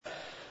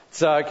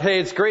Hey,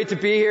 it's great to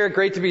be here.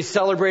 Great to be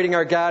celebrating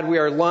our God. We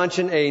are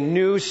launching a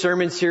new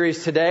sermon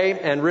series today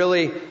and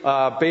really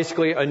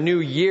basically a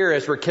new year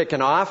as we're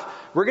kicking off.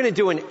 We're going to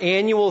do an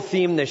annual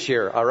theme this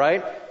year, all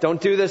right?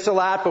 Don't do this a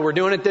lot, but we're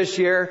doing it this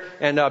year.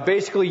 And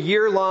basically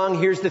year long,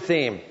 here's the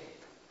theme.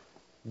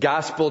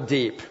 Gospel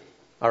deep,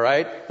 all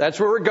right?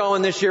 That's where we're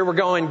going this year. We're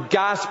going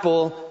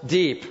gospel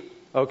deep,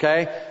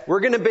 okay?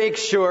 We're going to make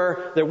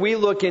sure that we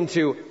look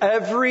into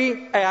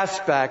every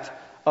aspect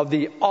of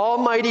the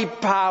almighty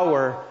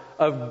power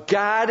of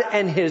God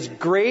and His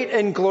great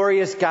and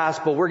glorious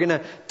gospel. We're going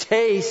to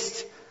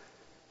taste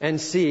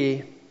and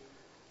see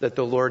that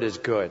the Lord is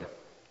good.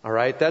 All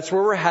right, that's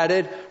where we're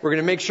headed. We're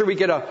going to make sure we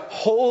get a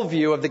whole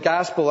view of the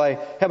gospel. I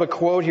have a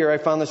quote here. I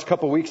found this a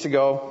couple weeks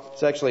ago.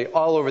 It's actually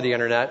all over the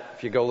internet.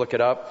 If you go look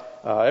it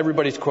up,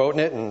 everybody's quoting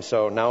it, and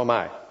so now am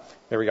I.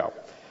 Here we go.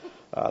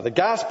 The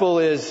gospel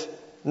is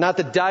not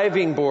the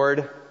diving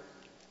board,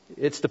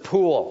 it's the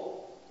pool.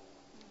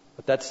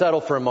 Let that settle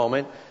for a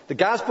moment. The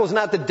gospel is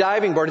not the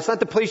diving board. It's not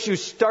the place you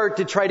start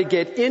to try to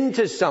get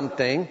into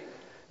something.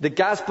 The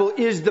gospel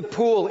is the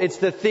pool. It's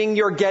the thing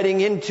you're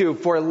getting into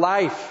for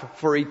life,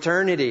 for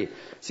eternity.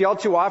 See, all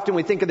too often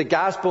we think of the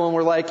gospel and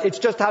we're like, it's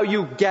just how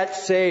you get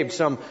saved,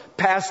 some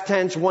past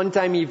tense,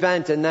 one-time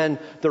event, and then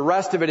the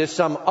rest of it is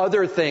some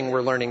other thing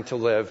we're learning to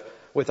live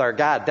with our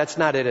God. That's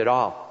not it at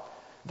all.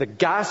 The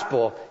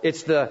gospel,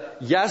 it's the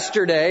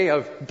yesterday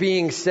of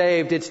being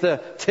saved. It's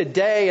the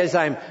today as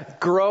I'm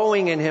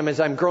growing in Him, as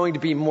I'm growing to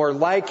be more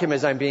like Him,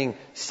 as I'm being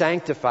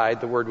sanctified,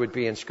 the word would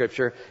be in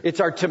Scripture. It's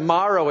our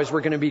tomorrow as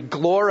we're going to be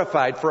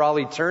glorified for all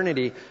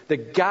eternity. The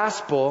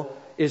gospel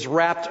is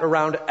wrapped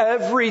around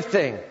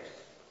everything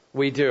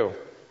we do.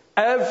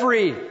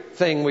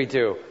 Everything we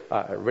do.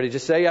 Everybody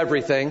just say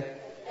everything.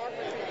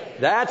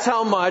 Everything. That's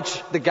how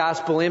much the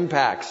gospel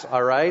impacts,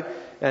 all right?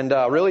 And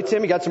really,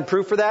 Tim, you got some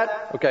proof for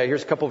that? Okay,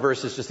 here's a couple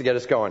verses just to get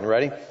us going. You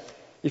ready?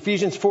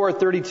 Ephesians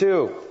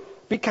 4:32.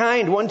 Be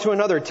kind one to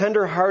another,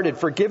 tender-hearted,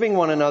 forgiving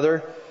one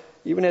another,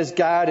 even as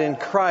God in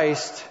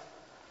Christ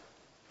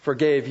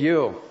forgave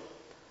you.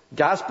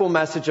 Gospel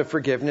message of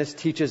forgiveness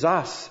teaches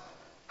us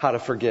how to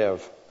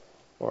forgive.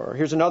 Or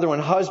here's another one.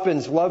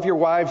 Husbands, love your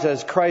wives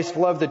as Christ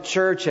loved the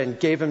church and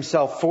gave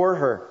Himself for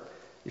her.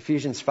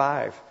 Ephesians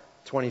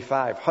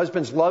 5:25.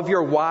 Husbands, love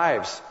your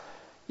wives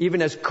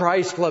even as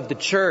Christ loved the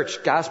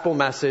church. Gospel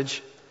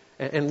message.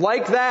 And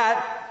like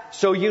that,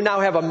 so you now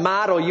have a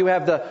model, you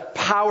have the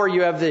power,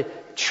 you have the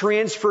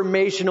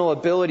transformational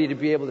ability to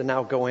be able to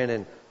now go in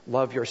and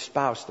love your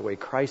spouse the way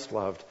Christ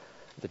loved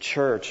the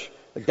church.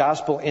 The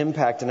gospel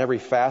impact in every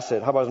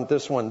facet. How about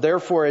this one?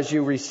 Therefore, as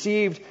you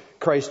received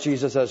Christ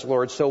Jesus as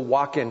Lord, so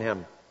walk in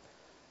Him.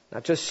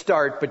 Not just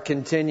start, but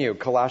continue.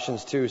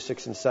 Colossians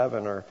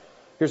 2:6-7. Or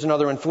here's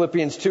another one.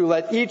 Philippians 2.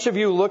 Let each of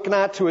you look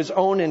not to his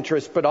own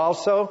interest, but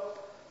also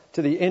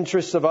to the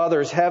interests of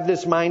others. Have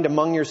this mind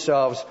among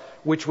yourselves,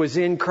 which was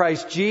in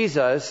Christ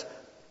Jesus.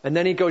 And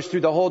then he goes through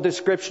the whole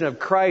description of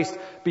Christ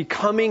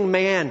becoming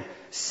man,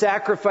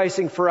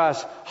 sacrificing for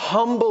us,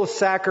 humble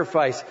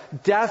sacrifice,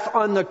 death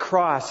on the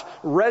cross,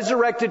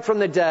 resurrected from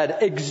the dead,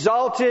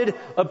 exalted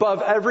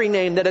above every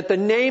name, that at the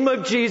name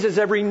of Jesus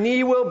every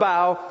knee will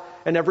bow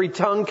and every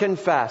tongue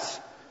confess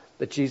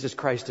that Jesus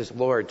Christ is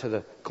Lord, to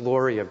the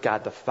glory of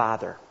God the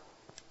Father.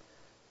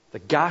 The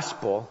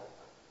gospel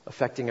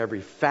affecting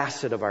every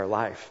facet of our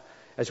life.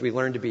 As we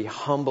learn to be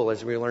humble,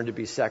 as we learn to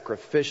be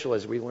sacrificial,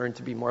 as we learn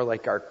to be more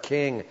like our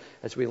King,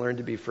 as we learn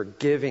to be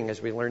forgiving,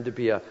 as we learn to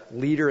be a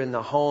leader in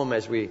the home,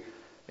 and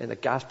the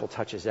gospel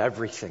touches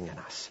everything in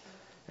us.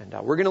 And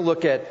we're going to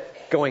look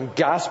at going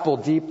gospel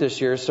deep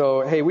this year.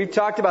 So, hey, we've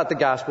talked about the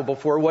gospel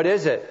before. What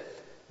is it?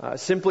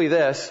 Simply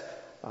this.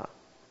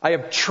 I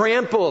have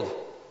trampled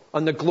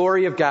on the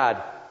glory of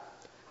God.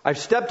 I've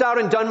stepped out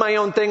and done my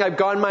own thing. I've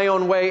gone my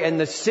own way. And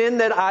the sin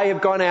that I have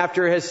gone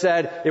after has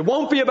said, it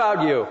won't be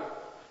about you.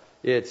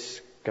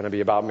 It's going to be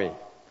about me.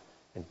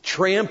 And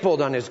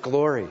trampled on His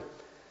glory.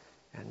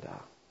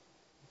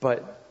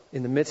 But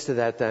in the midst of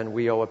that, then,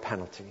 we owe a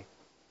penalty.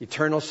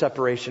 Eternal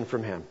separation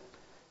from Him.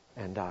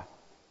 And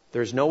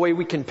there's no way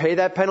we can pay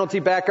that penalty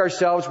back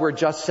ourselves. We're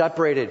just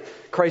separated.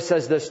 Christ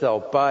says this,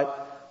 though.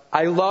 But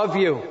I love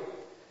you.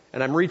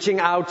 And I'm reaching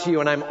out to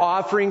you. And I'm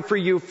offering for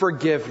you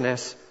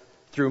forgiveness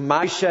through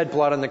my shed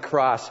blood on the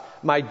cross.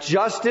 My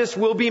justice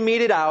will be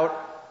meted out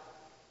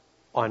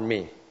on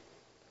me.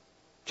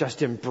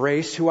 Just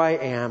embrace who I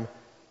am.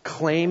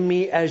 Claim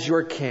me as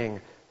your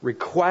King.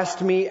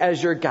 Request me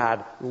as your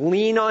God.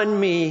 Lean on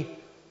me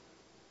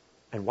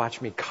and watch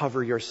me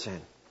cover your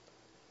sin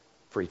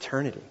for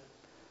eternity.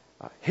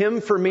 Him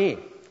for me.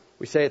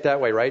 We say it that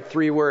way, right?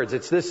 3 words.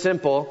 It's this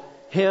simple.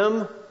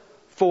 Him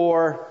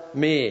for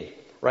me.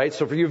 Right?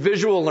 So for you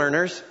visual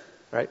learners,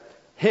 right?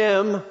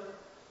 Him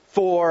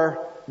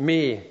for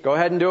me. Go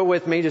ahead and do it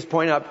with me. Just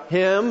point up.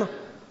 Him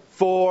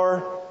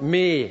for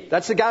me.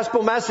 That's the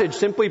gospel message,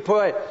 simply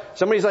put.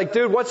 Somebody's like,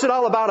 dude, what's it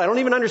all about? I don't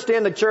even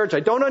understand the church. I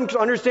don't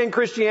understand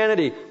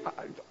Christianity.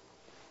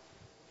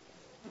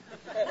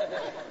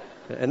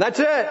 And that's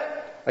it.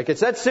 Like,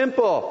 it's that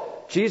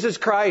simple. Jesus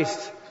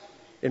Christ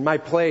in my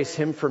place,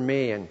 Him for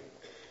me. And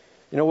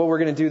You know what we're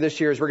going to do this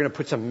year is we're going to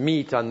put some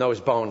meat on those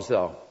bones,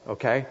 though,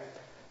 okay?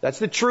 That's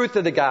the truth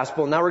of the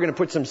gospel. Now we're going to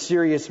put some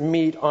serious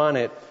meat on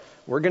it.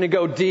 We're going to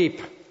go deep.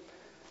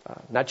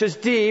 Not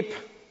just deep.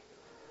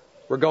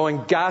 We're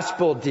going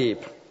gospel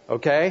deep,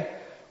 okay?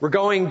 We're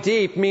going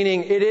deep,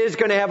 meaning it is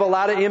going to have a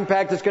lot of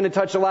impact. It's going to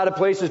touch a lot of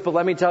places. But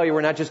let me tell you,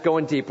 we're not just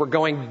going deep. We're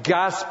going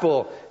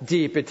gospel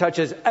deep. It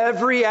touches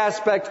every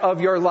aspect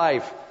of your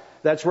life.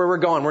 That's where we're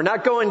going. We're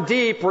not going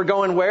deep. We're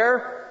going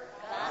where?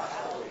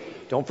 Gospel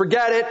deep. Don't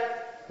forget it.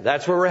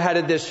 That's where we're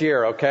headed this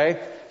year,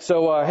 okay?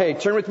 So, hey,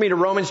 turn with me to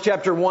Romans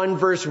chapter 1,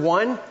 verse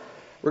 1.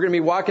 We're going to be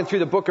walking through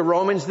the book of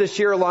Romans this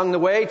year along the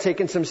way,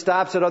 taking some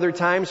stops at other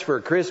times for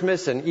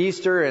Christmas and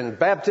Easter and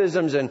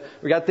baptisms, and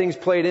we got things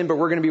played in, but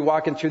we're going to be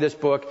walking through this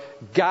book.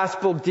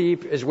 Gospel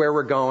deep is where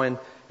we're going,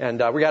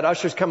 and we got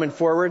ushers coming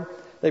forward.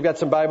 They've got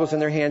some Bibles in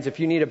their hands. If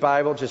you need a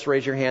Bible, just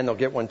raise your hand. They'll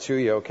get one to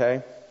you,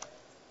 okay?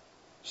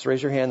 Just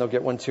raise your hand. They'll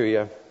get one to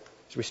you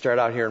as we start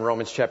out here in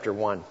Romans chapter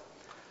 1.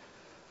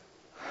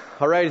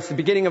 All right, it's the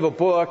beginning of a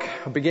book,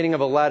 a beginning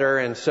of a letter,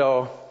 and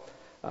so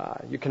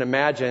you can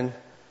imagine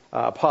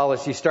Paul,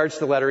 as he starts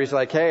the letter, he's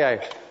like,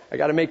 hey, I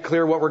got to make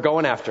clear what we're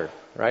going after,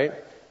 right?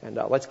 And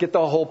let's get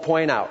the whole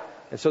point out.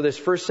 And so this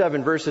first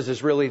 7 verses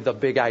is really the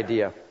big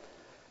idea.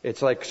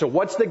 It's like, so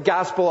what's the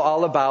gospel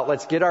all about?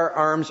 Let's get our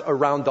arms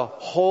around the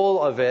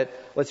whole of it.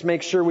 Let's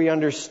make sure we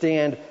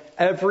understand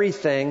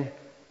everything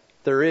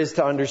there is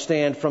to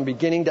understand from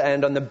beginning to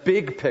end on the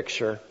big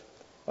picture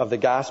of the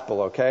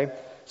gospel, okay?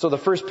 So the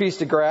first piece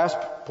to grasp,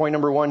 point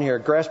number 1 here,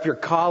 grasp your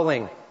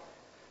calling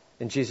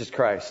in Jesus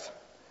Christ.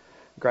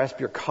 Grasp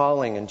your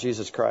calling in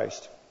Jesus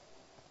Christ.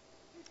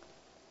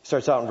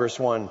 Starts out in verse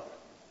 1.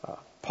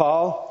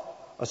 Paul,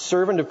 a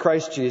servant of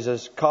Christ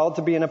Jesus, called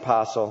to be an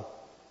apostle,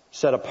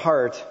 set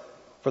apart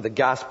for the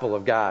gospel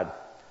of God.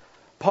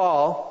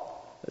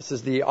 Paul, this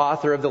is the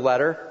author of the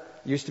letter,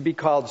 used to be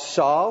called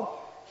Saul.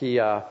 He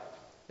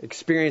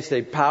experienced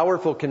a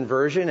powerful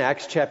conversion,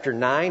 Acts chapter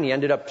 9. He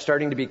ended up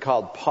starting to be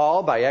called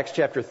Paul by Acts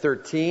chapter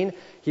 13.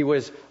 He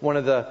was one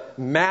of the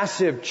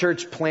massive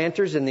church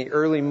planters in the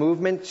early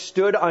movement,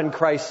 stood on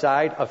Christ's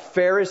side, a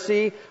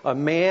Pharisee, a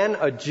man,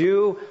 a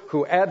Jew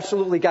who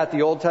absolutely got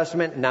the Old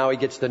Testament, and now he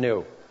gets the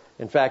New.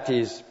 In fact,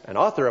 he's an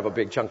author of a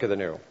big chunk of the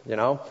New, you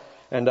know.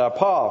 And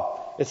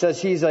Paul, it says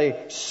he's a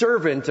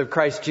servant of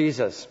Christ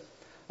Jesus.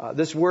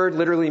 This word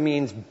literally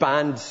means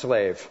bond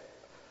slave.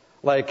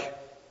 Like,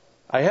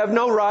 I have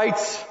no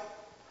rights.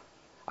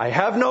 I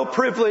have no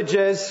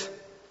privileges.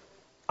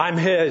 I'm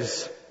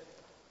his.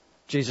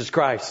 Jesus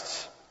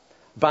Christ's.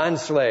 Bond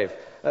slave.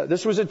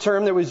 This was a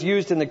term that was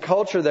used in the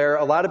culture there.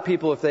 A lot of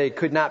people, if they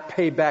could not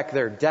pay back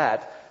their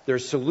debt, their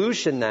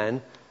solution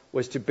then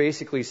was to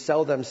basically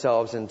sell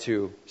themselves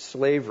into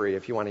slavery,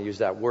 if you want to use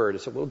that word.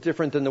 It's a little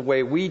different than the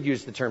way we'd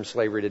use the term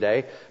slavery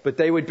today. But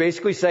they would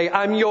basically say,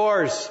 I'm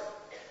yours.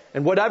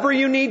 And whatever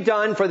you need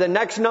done for the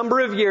next number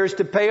of years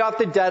to pay off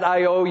the debt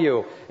I owe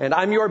you. And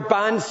I'm your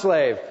bond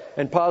slave.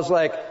 And Paul's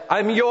like,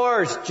 I'm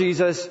yours,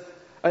 Jesus.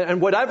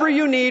 And whatever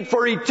you need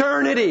for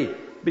eternity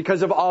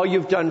because of all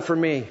you've done for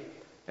me.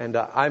 And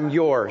I'm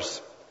yours.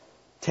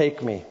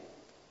 Take me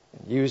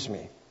and use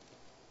me.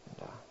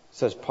 And,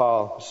 says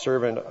Paul,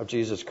 servant of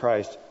Jesus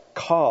Christ,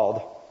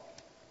 called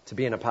to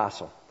be an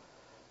apostle.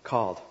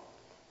 Called.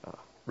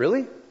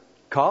 Really?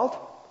 Called?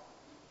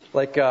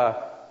 Like,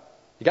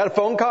 you got a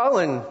phone call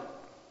and,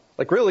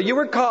 like, really, you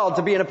were called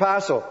to be an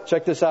apostle.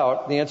 Check this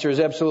out. The answer is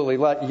absolutely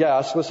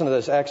yes. Listen to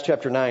this. Acts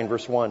chapter 9,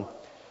 verse 1.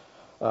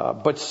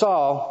 But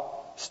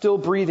Saul, still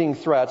breathing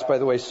threats. By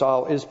the way,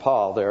 Saul is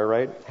Paul there,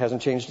 right?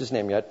 Hasn't changed his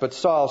name yet. But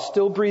Saul,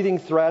 still breathing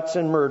threats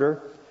and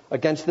murder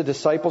against the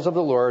disciples of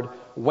the Lord,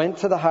 went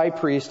to the high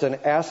priest and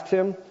asked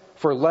him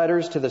for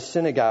letters to the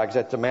synagogues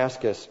at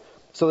Damascus,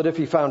 so that if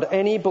he found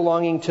any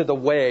belonging to the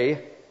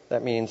way,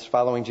 that means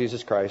following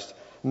Jesus Christ,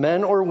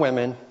 men or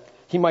women,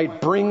 he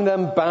might bring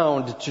them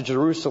bound to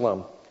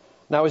Jerusalem.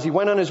 Now as he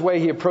went on his way,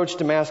 he approached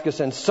Damascus,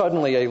 and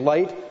suddenly a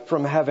light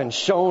from heaven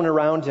shone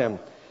around him.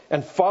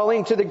 And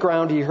falling to the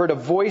ground, he heard a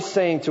voice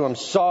saying to him,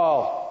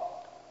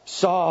 Saul,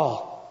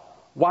 Saul,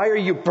 why are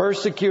you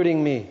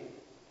persecuting me?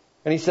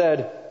 And he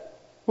said,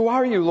 who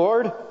are you,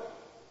 Lord?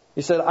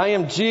 He said, I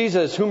am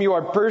Jesus, whom you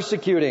are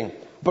persecuting.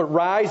 But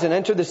rise and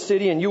enter the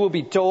city, and you will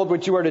be told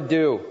what you are to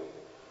do.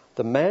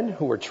 The men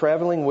who were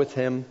traveling with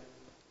him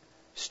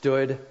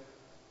stood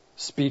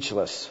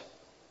speechless,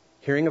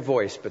 hearing a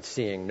voice but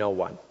seeing no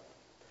one.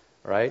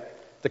 All right?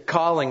 The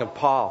calling of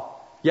Paul.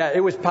 Yeah,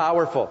 it was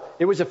powerful.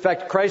 It was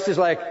effective. Christ is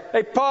like,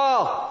 hey,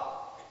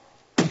 Paul!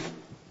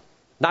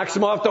 Knocks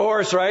him off the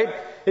horse, right?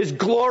 His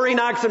glory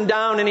knocks him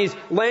down, and he's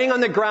laying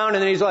on the ground,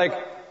 and then he's like,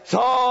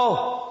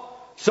 Saul!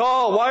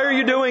 Saul, why are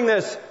you doing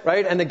this?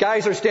 Right? And the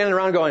guys are standing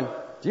around going,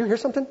 do you hear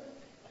something?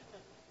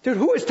 Dude,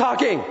 who is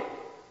talking?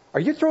 Are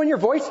you throwing your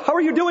voice? How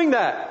are you doing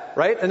that?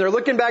 Right? And they're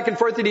looking back and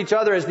forth at each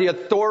other as the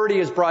authority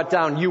is brought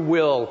down. You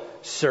will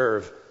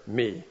serve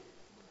me.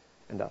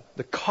 And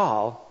the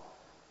call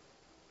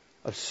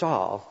of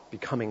Saul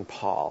becoming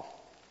Paul.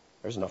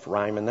 There's enough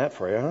rhyme in that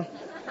for you, huh?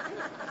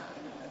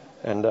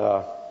 And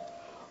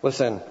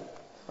listen,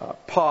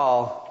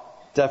 Paul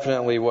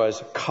definitely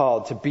was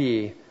called to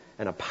be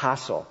an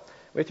apostle.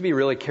 We have to be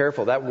really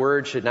careful. That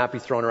word should not be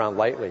thrown around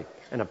lightly.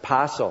 An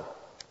apostle.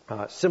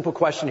 Simple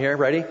question here.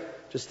 Ready?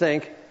 Just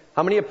think.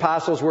 How many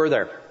apostles were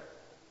there?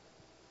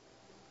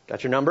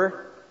 Got your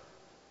number?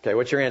 Okay,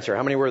 what's your answer?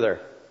 How many were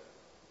there?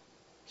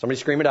 Somebody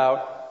scream it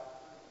out.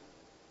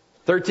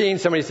 13,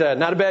 somebody said.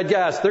 Not a bad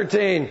guess.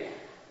 13.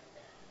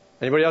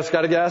 Anybody else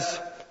got a guess?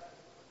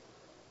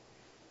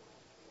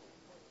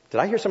 Did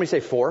I hear somebody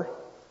say 4?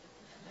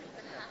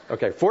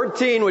 Okay,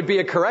 14 would be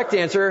a correct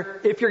answer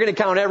if you're going to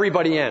count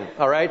everybody in.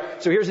 All right?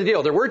 So here's the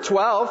deal. There were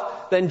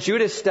 12. Then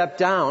Judas stepped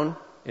down,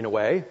 in a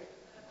way.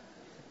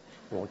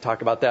 We won't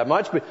talk about that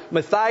much. But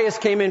Matthias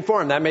came in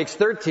for him. That makes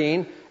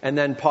 13. And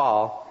then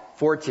Paul,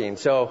 14.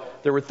 So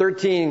there were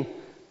 13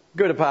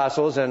 good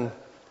apostles and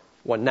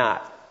one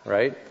not.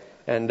 Right?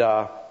 And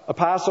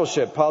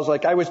apostleship. Paul's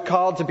like, I was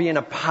called to be an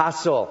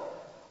apostle.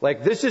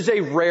 Like, this is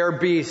a rare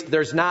beast.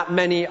 There's not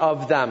many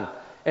of them.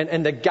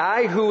 And the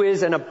guy who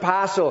is an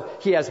apostle,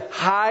 he has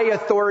high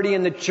authority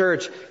in the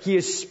church. He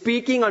is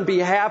speaking on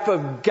behalf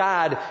of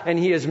God, and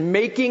he is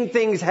making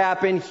things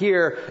happen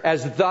here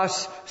as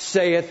thus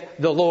saith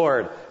the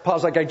Lord.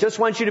 Paul's like, I just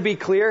want you to be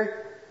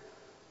clear.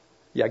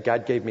 Yeah,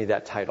 God gave me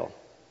that title.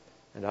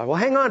 And well,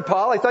 hang on,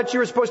 Paul. I thought you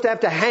were supposed to have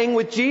to hang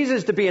with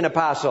Jesus to be an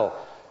apostle.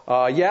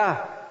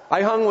 Yeah,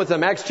 I hung with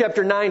him. Acts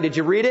chapter 9. Did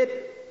you read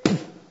it?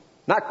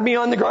 Knocked me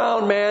on the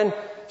ground, man.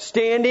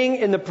 Standing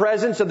in the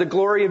presence of the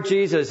glory of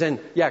Jesus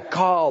and,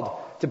 called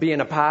to be an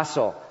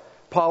apostle.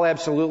 Paul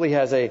absolutely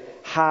has a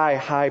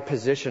high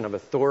position of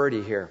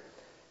authority here.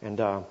 And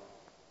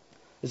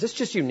is this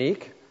just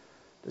unique?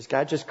 Does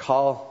God just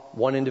call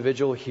one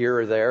individual here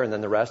or there and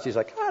then the rest he's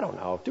like, I don't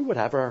know, do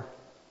whatever.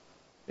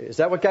 Is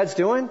that what God's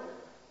doing?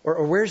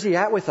 Or where's he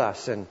at with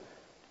us? And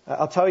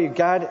I'll tell you,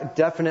 God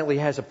definitely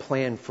has a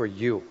plan for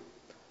you.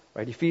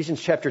 Right? Ephesians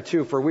chapter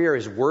 2, for we are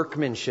his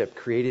workmanship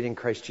created in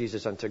Christ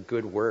Jesus unto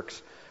good works,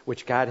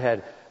 which God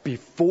had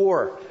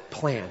before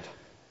planned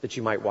that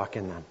you might walk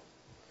in them.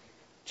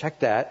 Check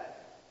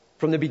that.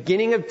 From the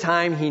beginning of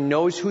time, he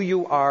knows who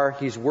you are.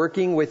 He's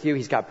working with you.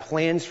 He's got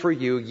plans for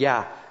you.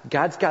 Yeah,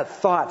 God's got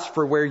thoughts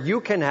for where you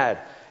can head.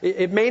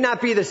 It may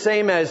not be the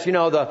same as,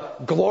 the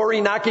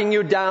glory knocking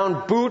you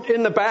down, boot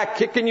in the back,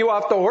 kicking you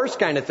off the horse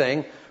kind of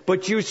thing,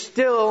 but you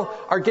still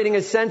are getting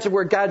a sense of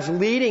where God's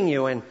leading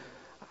you. And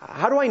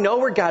how do I know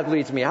where God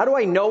leads me? How do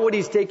I know what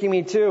he's taking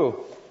me to?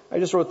 I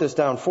just wrote this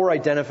down. 4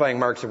 identifying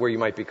marks of where you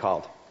might be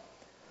called.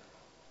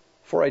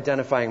 4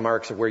 identifying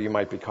marks of where you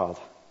might be called.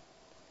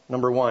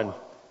 Number 1,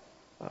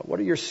 what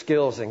are your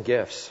skills and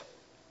gifts?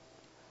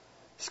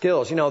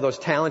 Skills, those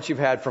talents you've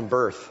had from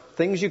birth.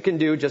 Things you can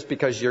do just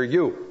because you're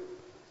you.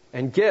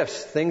 And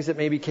gifts, things that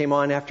maybe came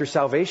on after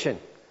salvation.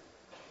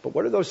 But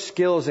what are those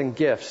skills and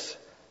gifts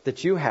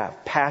that you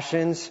have?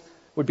 Passions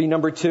would be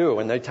number 2,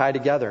 and they tie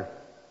together.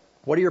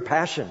 What are your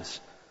passions?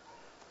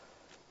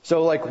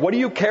 So what do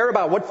you care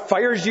about? What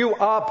fires you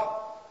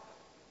up?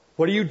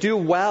 What do you do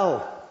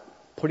well?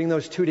 Putting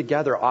those two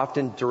together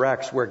often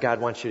directs where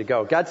God wants you to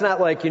go. God's not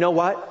like, you know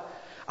what?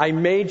 I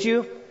made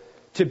you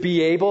to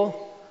be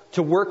able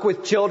to work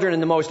with children in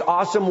the most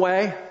awesome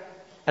way,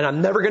 and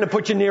I'm never going to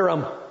put you near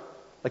them.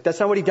 That's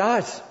not what he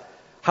does.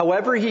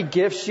 However he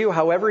gifts you,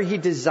 however he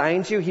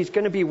designs you, he's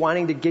going to be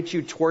wanting to get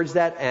you towards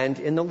that end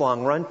in the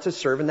long run to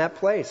serve in that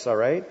place, all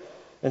right?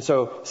 And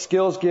so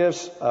skills,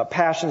 gifts,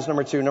 passions,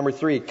 number 2. Number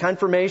 3,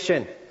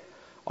 confirmation.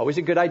 Always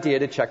a good idea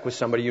to check with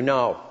somebody you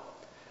know.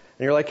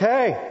 And you're like,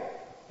 hey,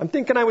 I'm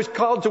thinking I was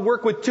called to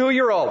work with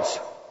 2-year-olds.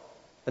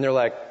 And they're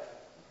like,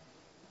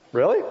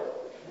 really?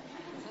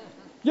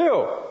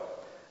 You?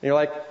 And you're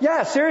like,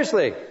 yeah,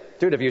 seriously.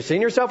 Dude, have you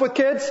seen yourself with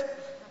kids?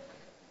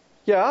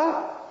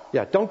 Yeah?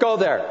 Yeah, don't go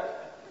there.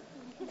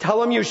 Tell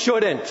them you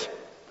shouldn't.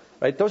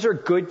 Right? Those are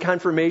good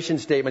confirmation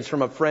statements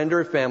from a friend or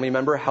a family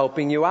member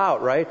helping you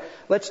out, right?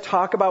 Let's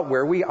talk about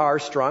where we are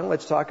strong.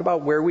 Let's talk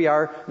about where we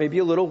are maybe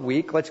a little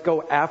weak. Let's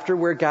go after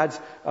where God's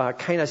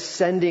kind of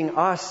sending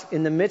us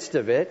in the midst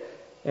of it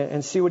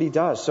and see what he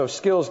does. So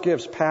skills,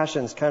 gifts,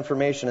 passions,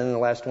 confirmation, and then the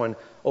last one,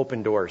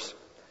 open doors.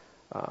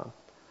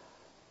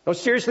 No,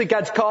 seriously,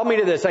 God's called me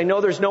to this. I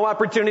know there's no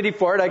opportunity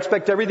for it. I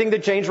expect everything to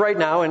change right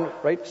now, and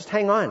just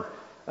hang on.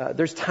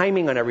 There's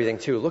timing on everything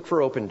too. Look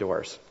for open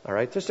doors. All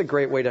right. Just a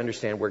great way to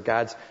understand where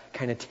God's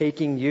kind of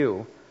taking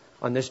you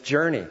on this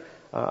journey.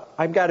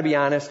 I've got to be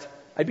honest.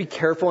 I'd be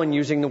careful in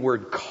using the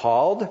word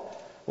called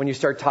when you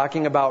start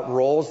talking about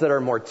roles that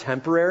are more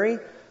temporary.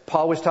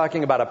 Paul was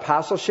talking about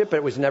apostleship, but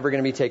it was never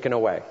going to be taken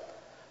away.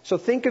 So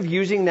think of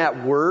using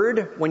that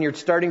word when you're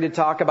starting to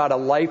talk about a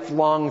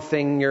lifelong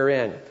thing you're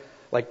in.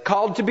 Like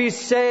called to be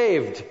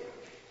saved.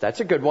 That's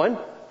a good one.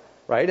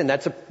 Right? And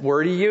that's a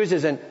word he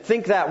uses. And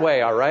think that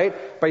way, all right?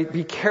 But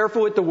be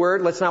careful with the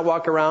word. Let's not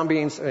walk around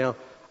being,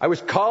 I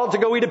was called to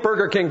go eat at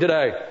Burger King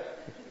today.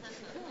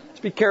 Let's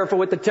be careful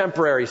with the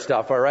temporary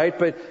stuff, all right?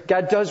 But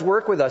God does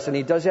work with us, and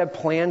he does have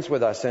plans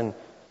with us. And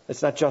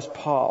it's not just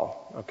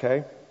Paul,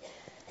 okay?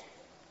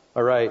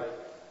 All right.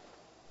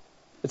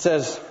 It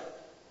says,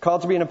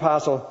 called to be an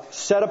apostle,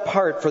 set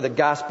apart for the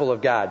gospel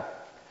of God.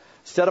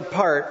 Set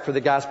apart for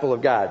the gospel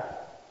of God.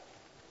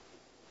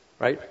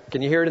 right?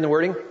 Can you hear it in the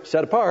wording?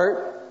 Set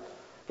apart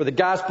for the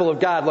gospel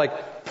of God.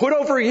 Like, put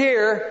over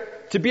here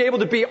to be able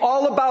to be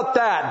all about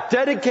that,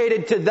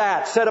 dedicated to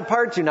that, set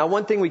apart to. Now,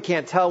 one thing we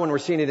can't tell when we're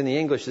seeing it in the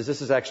English is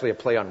this is actually a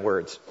play on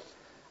words.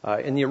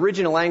 In the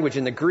original language,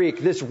 in the Greek,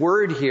 this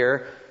word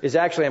here is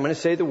actually, I'm going to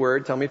say the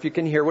word. Tell me if you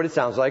can hear what it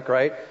sounds like,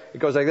 right? It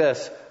goes like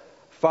this.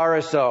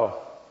 Phariso.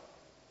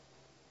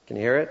 Can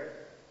you hear it?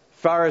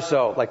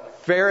 Phariso,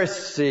 like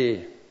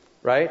Pharisee,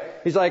 right?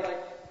 He's like,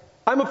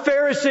 I'm a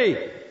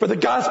Pharisee for the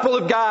gospel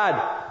of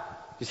God.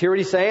 You hear what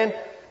he's saying?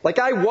 Like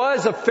I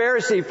was a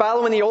Pharisee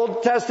following the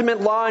Old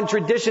Testament law and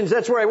traditions.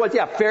 That's where I was.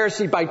 Yeah,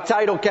 Pharisee by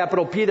title,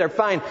 capital P there,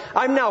 fine.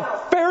 I'm now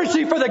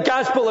Pharisee for the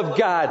gospel of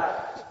God.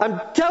 I'm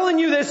telling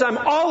you this, I'm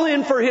all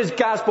in for His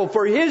gospel,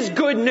 for His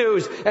good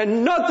news,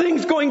 and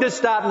nothing's going to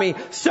stop me.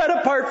 Set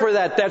apart for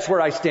that. That's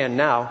where I stand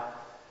now.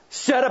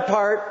 Set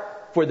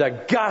apart for the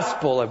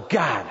gospel of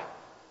God.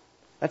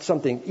 That's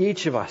something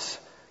each of us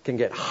can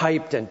get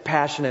hyped and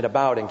passionate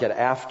about and get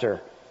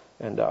after.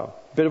 And a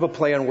bit of a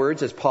play on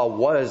words, as Paul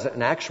was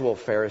an actual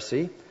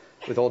Pharisee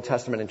with Old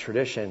Testament and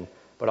tradition,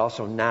 but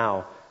also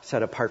now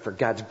set apart for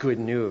God's good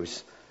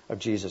news of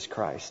Jesus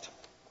Christ.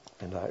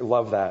 And I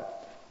love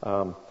that.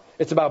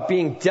 It's about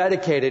being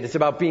dedicated. It's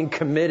about being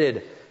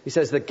committed. He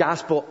says the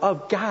gospel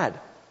of God,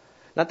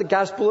 not the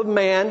gospel of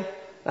man,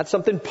 not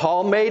something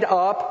Paul made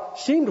up.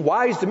 Seemed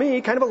wise to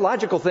me, kind of a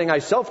logical thing I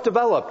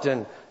self-developed,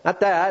 and not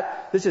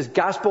that. This is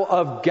gospel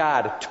of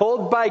God,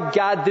 told by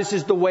God this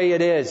is the way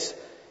it is.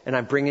 And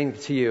I'm bringing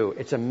it to you.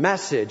 It's a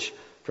message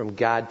from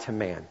God to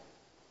man.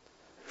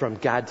 From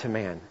God to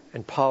man.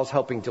 And Paul's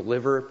helping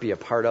deliver, be a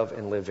part of,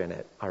 and live in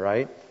it. All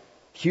right?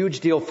 Huge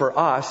deal for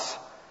us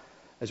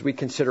as we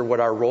consider what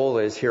our role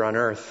is here on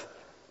earth.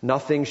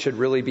 Nothing should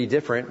really be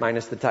different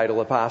minus the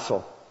title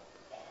apostle.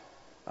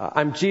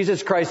 I'm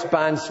Jesus Christ's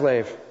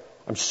bondslave.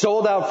 I'm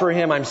sold out for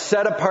Him. I'm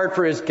set apart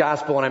for His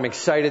gospel, and I'm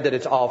excited that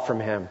it's all from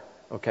Him.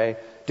 Okay?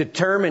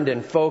 Determined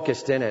and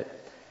focused in it.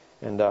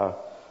 And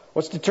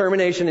what's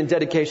determination and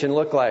dedication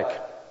look like?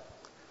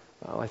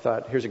 Well, I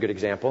thought, here's a good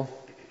example.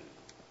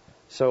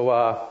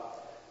 So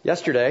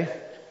yesterday,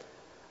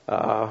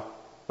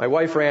 my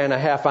wife ran a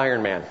half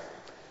Ironman.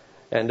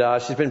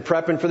 And she's been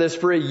prepping for this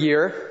for a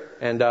year.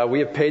 And we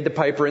have paid the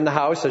piper in the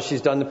house, so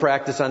she's done the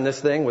practice on this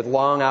thing with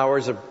long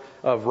hours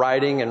of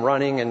riding and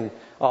running and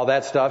all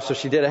that stuff. So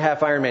she did a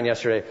half Ironman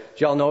yesterday.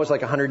 Did y'all know it was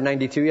like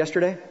 192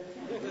 yesterday?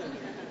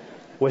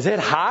 Was it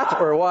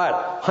hot or what?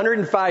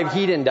 105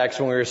 heat index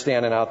when we were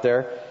standing out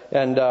there.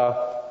 And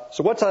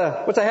so what's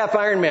a half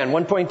Ironman?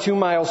 1.2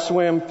 mile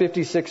swim,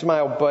 56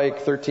 mile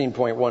bike,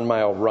 13.1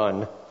 mile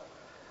run.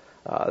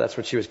 That's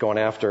what she was going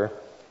after.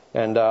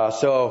 And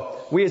so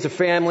we as a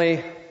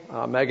family,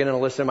 Megan and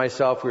Alyssa and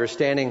myself, we were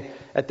standing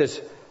at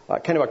this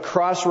kind of a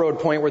crossroad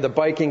point where the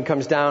biking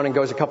comes down and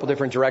goes a couple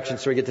different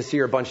directions. So we get to see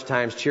her a bunch of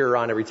times, cheer her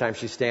on every time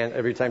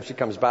she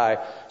comes by.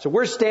 So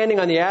we're standing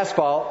on the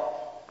asphalt.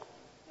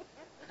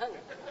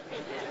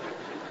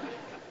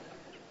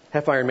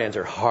 Half Ironmans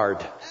are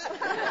hard.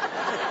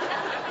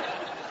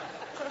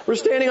 We're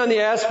standing on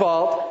the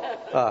asphalt.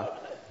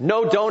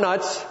 No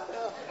donuts.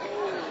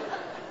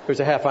 There's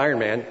a half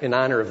Ironman in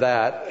honor of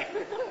that.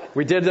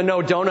 We did the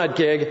no donut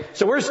gig.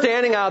 So we're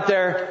standing out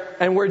there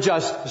and we're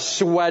just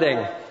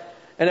sweating.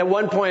 And at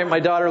one point my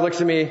daughter looks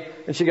at me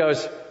and she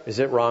goes, "Is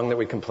it wrong that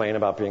we complain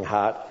about being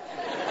hot?"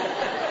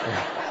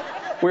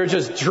 We're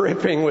just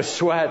dripping with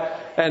sweat.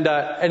 And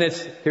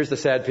here's the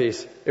sad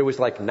piece. It was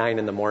like 9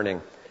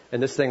 a.m.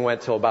 And this thing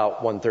went till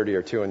about 1:30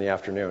 or 2 in the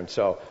afternoon.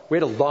 So we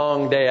had a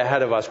long day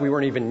ahead of us. We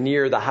weren't even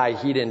near the high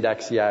heat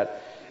index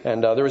yet.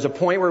 And there was a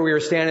point where we were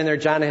standing there.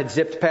 Jonna had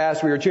zipped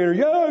past. We were cheering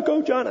her, "Yeah,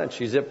 go Jonna." And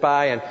she zipped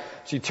by and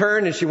she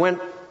turned and she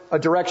went a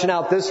direction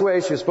out this way.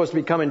 She was supposed to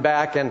be coming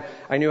back. And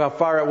I knew how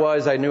far it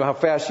was. I knew how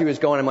fast she was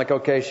going. I'm like,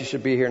 okay, she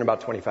should be here in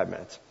about 25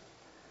 minutes.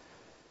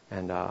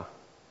 And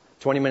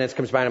 20 minutes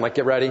comes by and I'm like,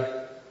 get ready.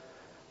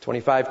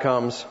 25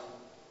 comes.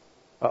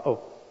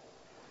 Uh-oh.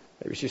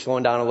 Maybe she's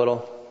slowing down a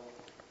little.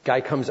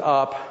 Guy comes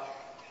up,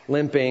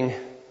 limping,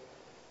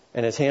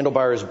 and his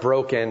handlebar is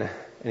broken, and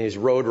he's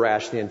road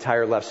rash. The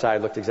entire left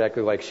side looked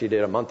exactly like she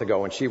did a month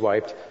ago when she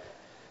wiped.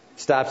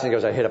 Stops and he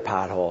goes, "I hit a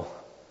pothole,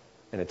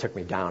 and it took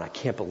me down. I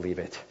can't believe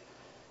it."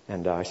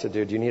 And I said,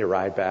 "Dude, do you need a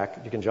ride back?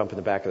 You can jump in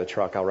the back of the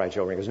truck. I'll ride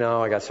you over." He goes,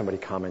 "No, I got somebody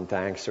coming,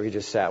 thanks." So he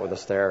just sat with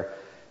us there.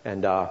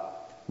 And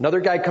another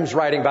guy comes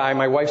riding by.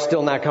 My wife's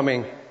still not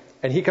coming.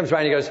 And he comes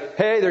by and he goes,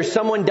 "Hey, there's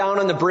someone down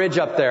on the bridge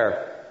up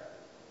there."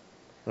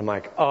 I'm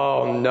like,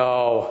 oh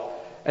no.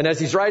 And as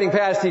he's riding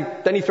past,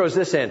 then he throws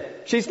this in.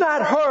 "She's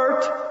not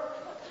hurt."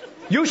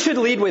 You should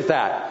lead with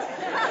that.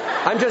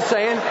 I'm just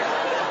saying.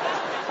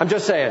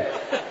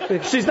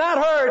 She's not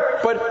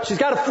hurt, but she's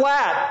got a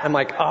flat. I'm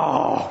like,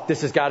 oh,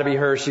 this has got to be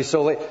her. She's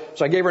so late.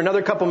 So I gave her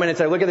another couple minutes.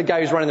 I look at the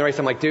guy who's running the race.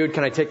 I'm like, "Dude,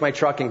 can I take my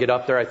truck and get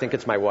up there? I think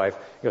it's my wife."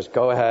 He goes,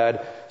 "Go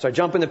ahead." So I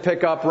jump in the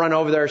pickup, run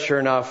over there. Sure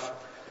enough,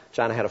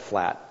 Jonna had a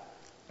flat.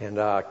 And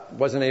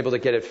wasn't able to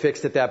get it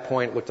fixed at that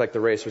point. It looked like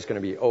the race was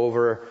going to be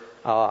over.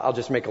 I'll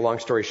just make a long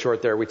story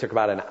short there. We took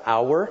about an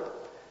hour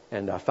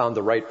and found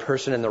the right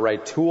person and the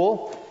right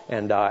tool.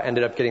 and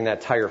ended up getting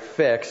that tire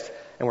fixed.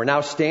 And we're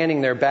now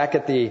standing there back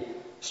at the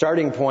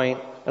starting point,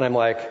 and I'm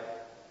like,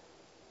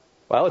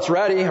 well, it's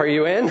ready. Are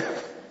you in?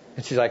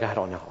 And she's like, I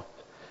don't know.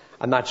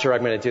 I'm not sure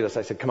I'm going to do this.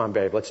 I said, come on,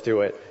 babe, let's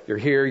do it. You're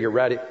here. You're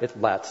ready.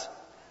 Let's.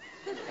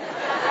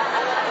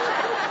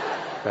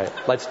 Right.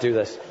 Let's do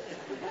this.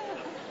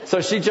 So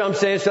she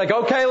jumps in. She's like,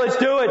 okay, let's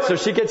do it. So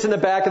she gets in the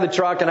back of the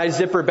truck, and I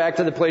zip her back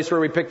to the place where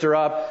we picked her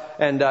up.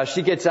 And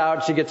she gets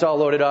out. She gets all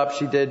loaded up.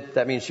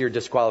 That means she was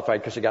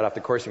disqualified because she got off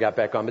the course and got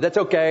back on. But that's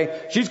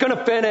okay. She's going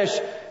to finish.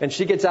 And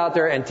she gets out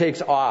there and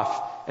takes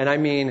off. And I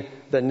mean,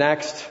 the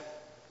next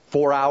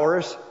 4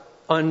 hours,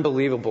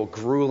 unbelievable,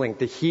 grueling.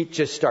 The heat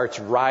just starts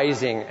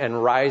rising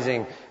and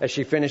rising as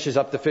she finishes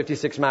up the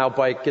 56-mile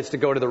bike, gets to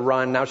go to the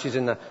run. Now she's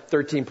in the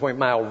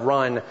 13-mile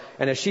run.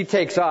 And as she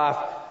takes off,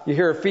 you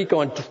hear her feet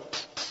going,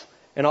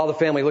 and all the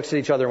family looks at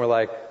each other and we're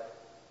like,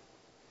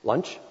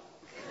 lunch?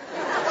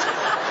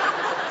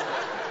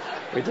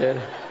 We did.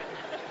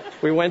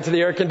 We went to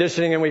the air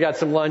conditioning and we got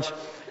some lunch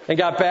and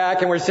got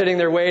back, and we're sitting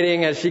there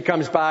waiting as she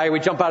comes by. We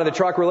jump out of the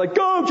truck. We're like,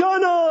 go,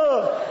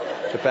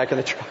 Jonna! Get back in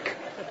the truck.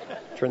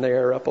 Turn the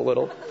air up a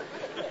little.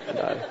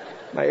 And,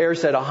 my air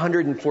said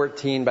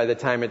 114 by the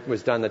time it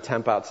was done, the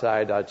temp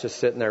outside. Just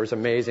sitting there. It was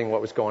amazing what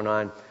was going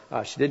on.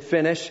 She did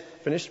finish.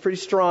 Finished pretty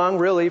strong,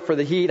 really, for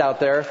the heat out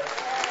there.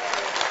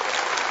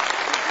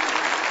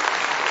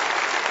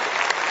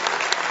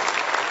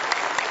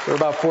 There were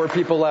about 4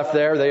 people left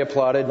there. They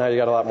applauded. Now you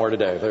got a lot more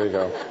today. There you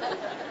go.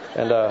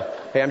 And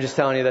hey, I'm just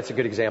telling you, that's a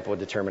good example of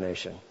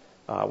determination.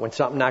 When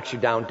something knocks you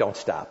down, don't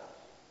stop.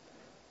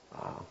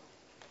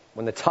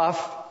 When the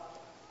tough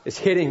is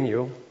hitting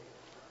you,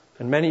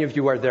 and many of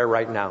you are there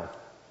right now.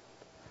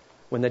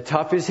 When the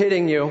tough is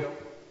hitting you,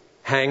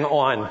 hang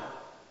on.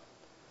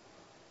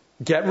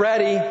 Get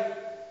ready.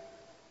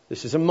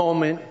 This is a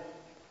moment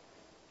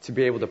to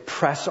be able to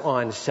press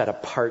on, set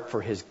apart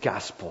for His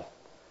gospel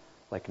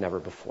like never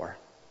before.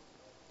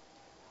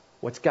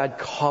 What's God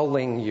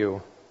calling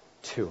you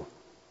to?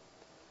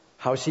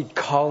 How's He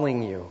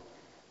calling you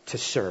to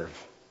serve?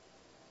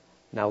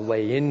 Now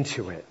lay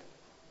into it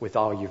with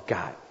all you've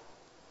got,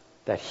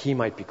 that He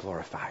might be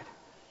glorified.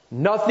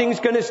 Nothing's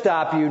going to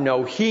stop you.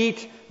 No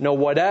heat, no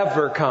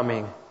whatever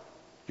coming.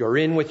 You're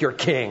in with your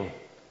King.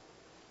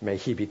 May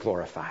He be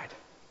glorified.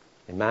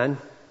 Amen?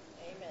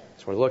 Amen.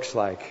 That's what it looks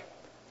like.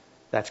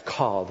 That's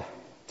called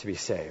to be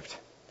saved.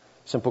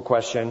 Simple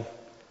question.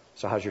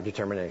 So how's your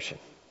determination?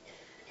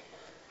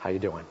 How you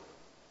doing?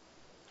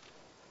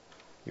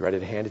 You ready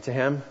to hand it to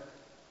Him?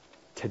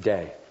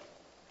 Today.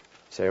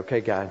 Say,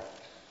 okay, God,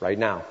 right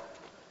now,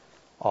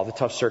 all the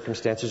tough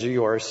circumstances are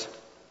yours.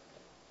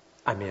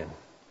 I'm in.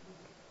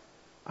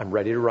 I'm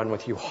ready to run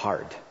with you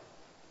hard.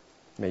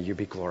 May you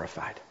be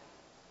glorified.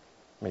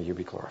 May you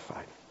be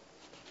glorified.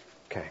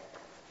 Okay,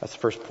 that's the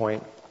first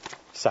point.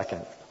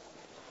 Second,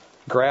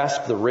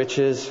 grasp the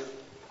riches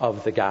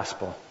of the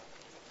gospel.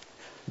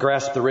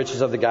 Grasp the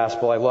riches of the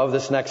gospel. I love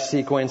this next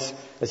sequence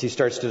as he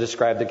starts to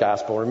describe the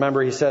gospel.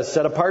 Remember, he says,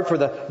 set apart for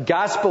the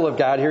gospel of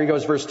God. Here he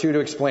goes, verse 2 to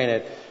explain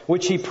it.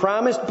 Which He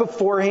promised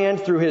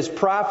beforehand through His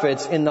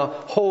prophets in the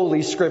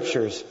Holy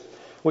Scriptures.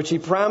 Which He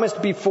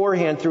promised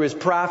beforehand through His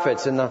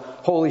prophets in the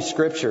Holy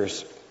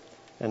Scriptures.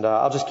 And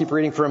I'll just keep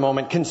reading for a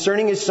moment.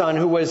 Concerning His Son,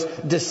 who was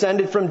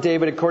descended from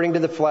David according to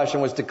the flesh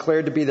and was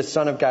declared to be the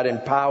Son of God in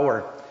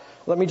power.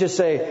 Let me just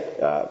say,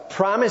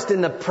 promised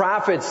in the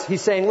prophets.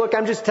 He's saying, look,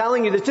 I'm just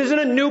telling you, this isn't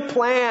a new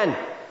plan.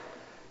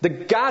 The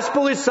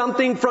gospel is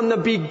something from the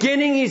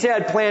beginning He's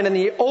had planned, and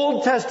the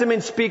Old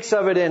Testament speaks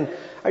of it. And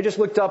I just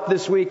looked up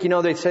this week,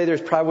 they say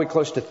there's probably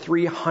close to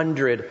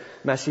 300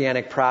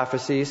 messianic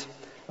prophecies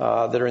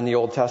that are in the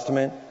Old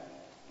Testament.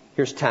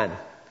 Here's 10.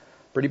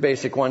 Pretty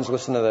basic ones.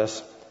 Listen to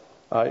this.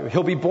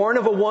 He'll be born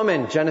of a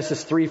woman,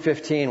 Genesis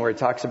 3:15, where it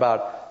talks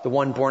about the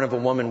one born of a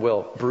woman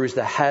will bruise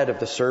the head of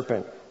the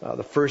serpent.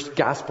 The first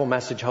gospel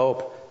message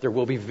hope. There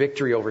will be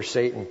victory over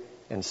Satan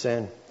and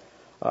sin.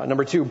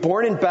 Number 2,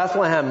 born in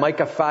Bethlehem,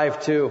 Micah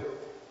 5:2.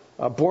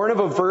 Born of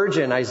a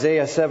virgin,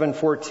 Isaiah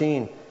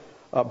 7:14.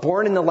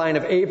 Born in the line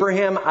of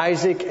Abraham,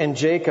 Isaac, and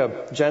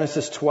Jacob,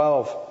 Genesis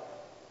 12.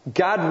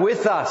 God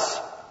with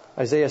us,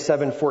 Isaiah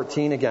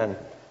 7:14 again.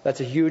 That's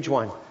a huge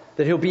one.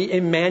 That He'll be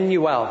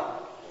Emmanuel,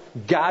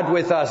 God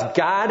with us.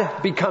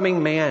 God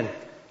becoming man.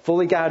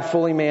 Fully God,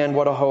 fully man.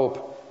 What a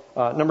hope.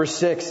 Number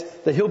 6,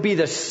 that He'll be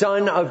the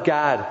Son of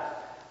God.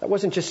 That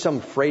wasn't just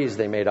some phrase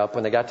they made up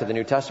when they got to the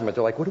New Testament.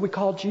 They're like, what do we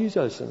call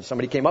Jesus? And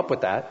somebody came up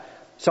with that.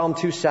 Psalm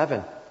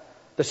 2:7.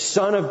 The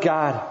Son of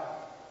God.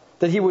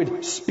 That He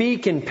would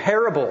speak in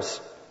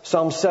parables.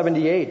 Psalm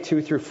 78,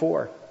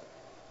 2-4.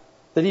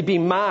 That He'd be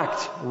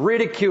mocked,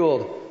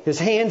 ridiculed. His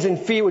hands and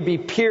feet would be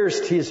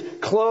pierced. His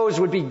clothes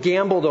would be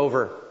gambled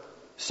over.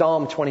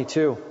 Psalm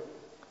 22.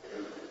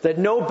 That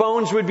no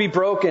bones would be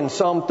broken.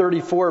 Psalm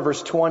 34,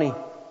 verse 20.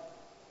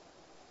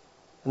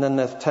 And then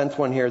the 10th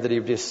one here, that He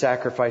would be a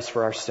sacrifice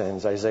for our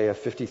sins. Isaiah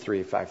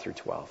 53,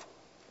 5-12.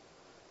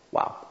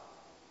 Wow.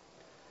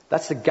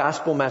 That's the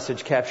gospel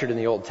message captured in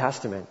the Old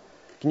Testament.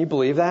 Can you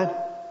believe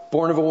that?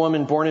 born of a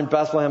woman, born in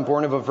Bethlehem,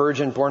 born of a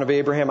virgin, born of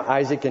Abraham,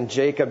 Isaac, and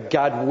Jacob,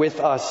 God with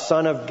us,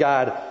 Son of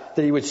God,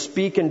 that he would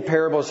speak in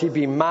parables. He'd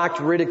be mocked,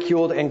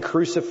 ridiculed, and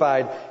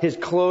crucified. His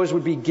clothes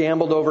would be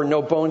gambled over.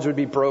 No bones would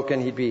be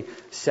broken. He'd be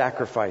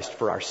sacrificed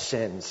for our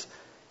sins.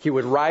 He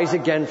would rise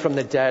again from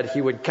the dead.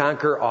 He would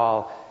conquer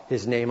all.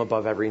 His name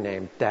above every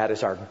name. That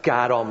is our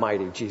God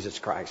Almighty, Jesus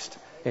Christ.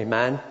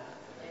 Amen.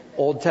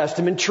 Old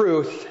Testament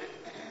truth.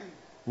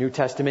 New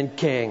Testament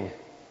King.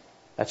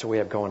 That's what we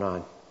have going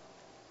on.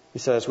 He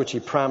says, which he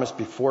promised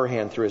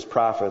beforehand through his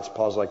prophets.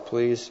 Paul's like,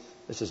 please,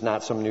 this is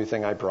not some new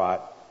thing I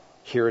brought.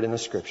 Hear it in the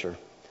scripture.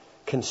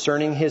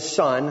 Concerning his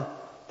son,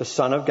 the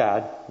Son of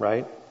God,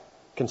 right?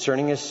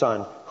 Concerning his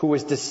son, who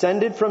was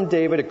descended from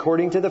David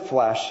according to the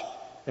flesh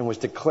and was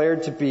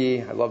declared to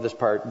be, I love this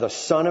part, the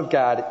Son of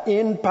God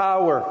in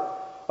power,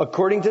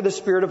 according to the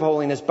Spirit of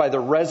holiness by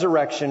the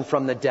resurrection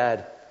from the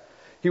dead.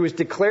 He was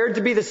declared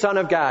to be the Son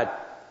of God.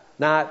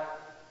 Not,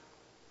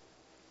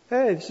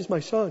 hey, this is my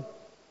son.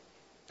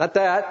 Not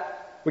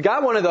that. We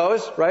got one of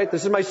those, right?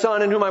 This is my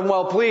son in whom I'm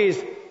well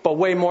pleased, but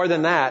way more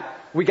than that.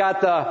 We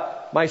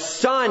got my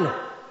son,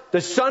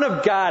 the Son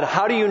of God.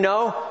 How do you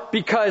know?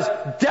 Because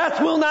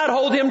death will not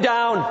hold him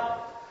down.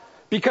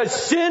 Because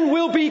sin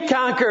will be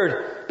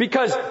conquered.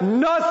 Because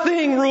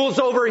nothing rules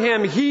over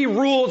him. He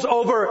rules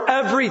over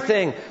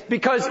everything.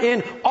 Because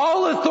in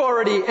all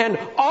authority and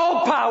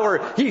all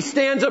power, he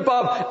stands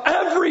above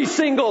every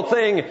single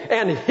thing.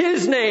 And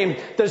his name,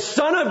 the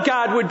Son of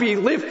God, would be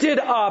lifted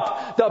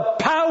up. The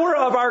power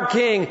of our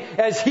King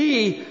as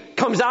he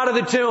comes out of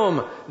the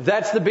tomb.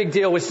 That's the big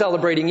deal with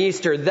celebrating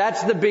Easter.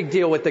 That's the big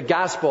deal with the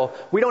gospel.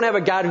 We don't have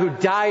a God who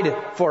died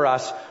for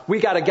us. We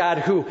got a God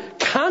who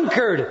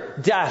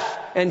conquered death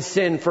and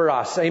sin for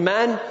us.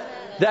 Amen?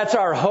 That's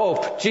our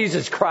hope.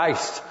 Jesus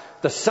Christ,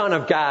 the Son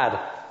of God.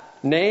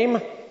 Name,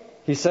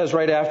 he says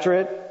right after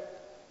it,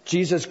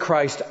 Jesus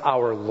Christ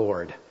our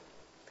Lord.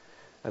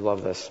 I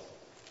love this.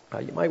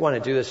 You might want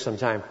to do this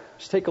sometime.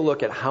 Just take a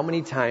look at how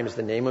many times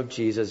the name of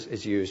Jesus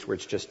is used where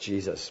it's just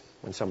Jesus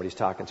when somebody's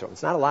talking to him.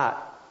 It's not a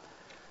lot,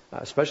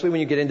 especially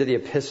when you get into the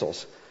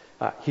epistles.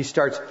 He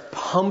starts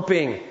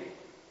pumping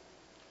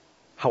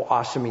how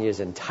awesome he is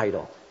in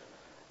title.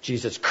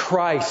 Jesus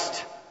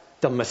Christ,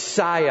 the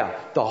Messiah,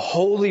 the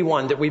Holy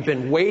One that we've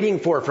been waiting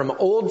for from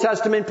Old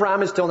Testament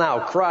promise till now.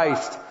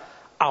 Christ,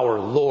 our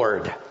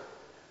Lord.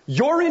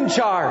 You're in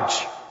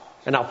charge,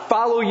 and I'll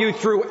follow you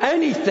through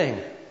anything.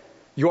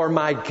 You're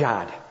my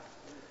God.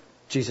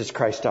 Jesus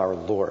Christ our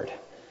Lord.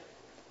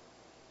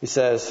 He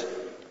says,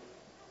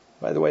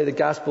 by the way, the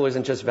gospel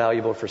isn't just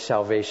valuable for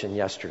salvation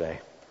yesterday.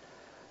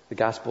 The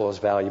gospel is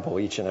valuable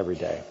each and every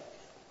day.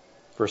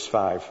 Verse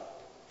 5,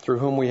 through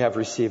whom we have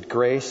received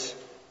grace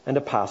and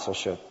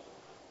apostleship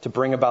to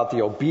bring about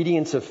the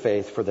obedience of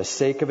faith for the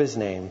sake of his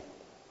name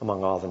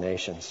among all the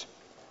nations.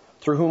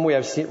 Through whom we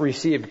have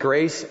received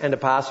grace and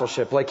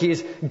apostleship. Like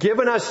he's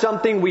given us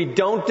something we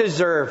don't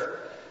deserve.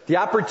 The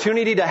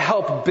opportunity to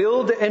help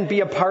build and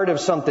be a part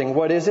of something.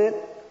 What is it?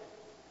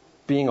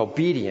 Being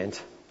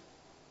obedient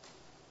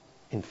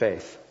in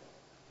faith.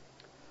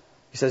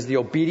 He says the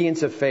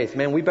obedience of faith.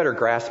 Man, we better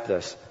grasp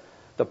this.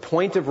 The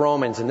point of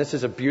Romans, and this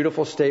is a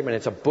beautiful statement.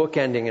 It's a book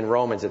ending in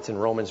Romans. It's in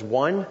Romans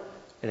 1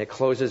 and it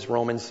closes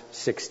Romans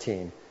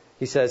 16.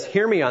 He says,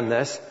 hear me on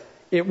this.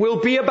 It will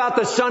be about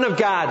the Son of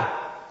God.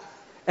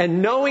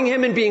 And knowing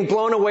him and being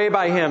blown away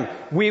by him,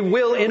 we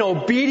will, in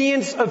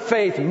obedience of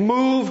faith,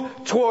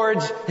 move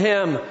towards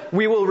him.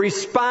 We will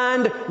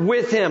respond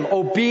with him,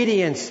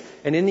 obedience.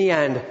 And in the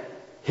end,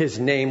 his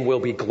name will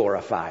be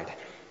glorified.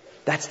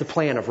 That's the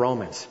plan of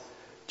Romans.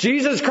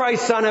 Jesus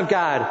Christ, Son of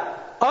God,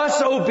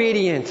 us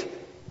obedient,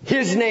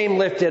 his name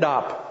lifted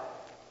up.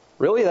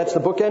 Really? That's the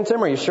bookend,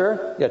 Tim? Are you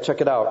sure? Yeah,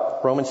 check it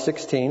out. Romans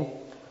 16,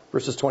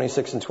 verses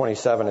 26 and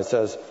 27. It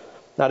says,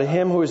 now to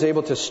him who is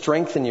able to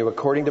strengthen you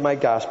according to my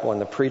gospel and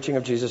the preaching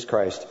of Jesus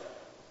Christ.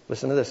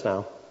 Listen to this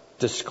now.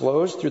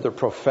 Disclosed through the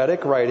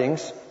prophetic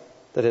writings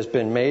that has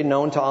been made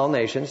known to all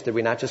nations. Did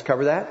we not just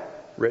cover that?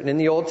 Written in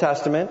the Old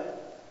Testament.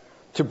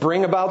 To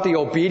bring about the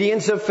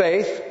obedience of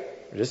faith.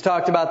 We just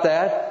talked about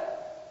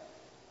that.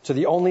 To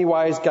the only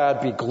wise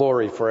God be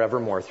glory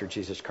forevermore through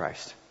Jesus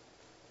Christ.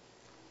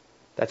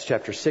 That's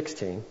chapter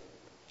 16.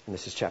 And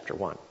this is chapter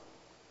 1.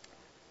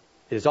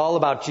 It is all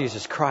about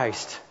Jesus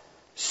Christ,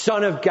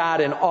 Son of God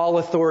in all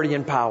authority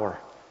and power.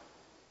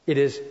 It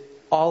is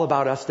all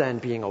about us then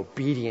being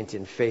obedient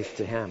in faith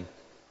to him.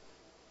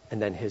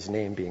 And then his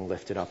name being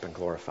lifted up and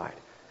glorified.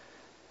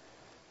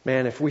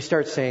 Man, if we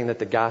start saying that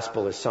the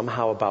gospel is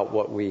somehow about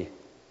what we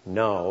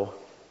know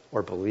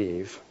or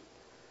believe,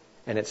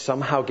 and it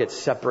somehow gets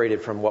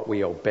separated from what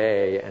we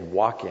obey and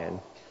walk in,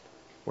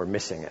 we're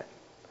missing it.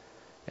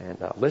 And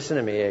listen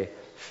to me, a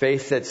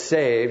faith that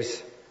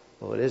saves,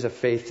 well, it is a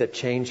faith that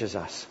changes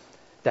us.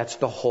 That's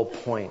the whole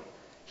point.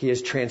 He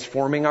is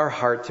transforming our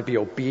heart to be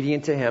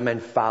obedient to him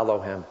and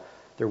follow him.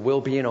 There will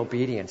be an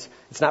obedience.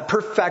 It's not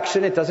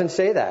perfection. It doesn't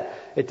say that.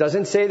 It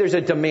doesn't say there's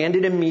a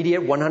demanded,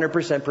 immediate,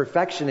 100%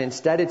 perfection.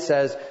 Instead, it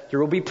says there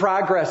will be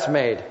progress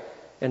made.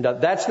 And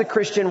that's the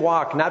Christian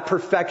walk. Not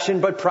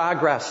perfection, but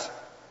progress.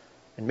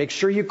 And make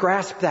sure you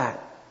grasp that.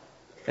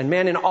 And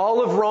man, in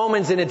all of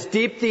Romans, in its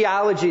deep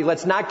theology,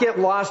 let's not get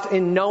lost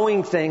in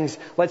knowing things.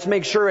 Let's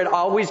make sure it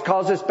always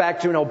calls us back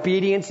to an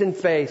obedience and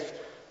faith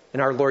in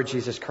our Lord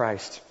Jesus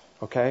Christ.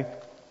 Okay?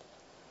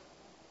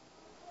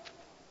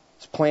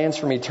 It's plans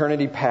from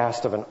eternity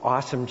past of an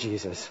awesome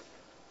Jesus,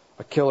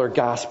 a killer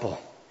gospel,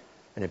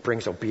 and it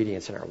brings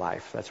obedience in our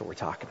life. That's what we're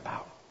talking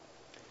about.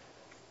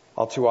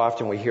 All too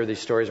often we hear these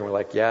stories and we're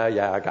like,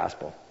 yeah,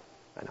 gospel.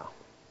 I know.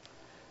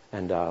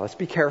 And let's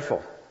be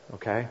careful,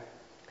 okay?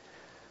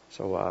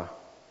 So,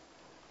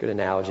 good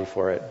analogy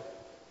for it.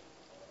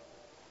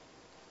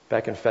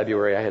 Back in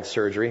February, I had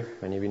surgery.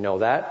 Many of you know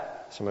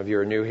that. Some of you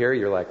are new here.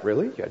 You're like,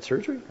 really? You had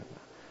surgery?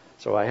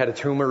 So I had a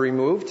tumor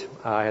removed.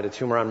 I had a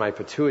tumor on my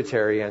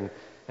pituitary, and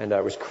I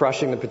was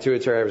crushing the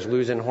pituitary. I was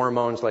losing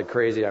hormones like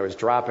crazy. I was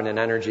dropping in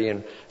energy.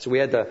 And so we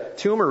had the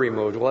tumor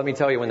removed. Well, let me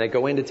tell you, when they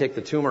go in to take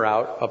the tumor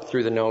out, up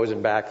through the nose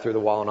and back through the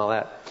wall and all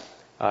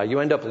that, you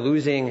end up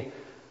losing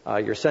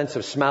your sense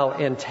of smell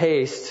and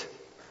taste.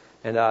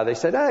 And they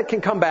said, it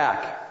can come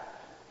back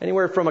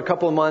anywhere from a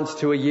couple of months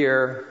to a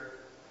year,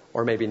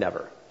 or maybe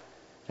never.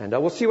 And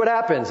we'll see what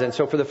happens. And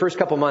so for the first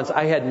couple of months,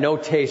 I had no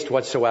taste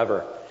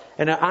whatsoever.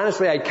 And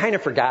honestly, I'd kind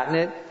of forgotten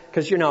it,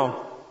 because,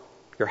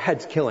 your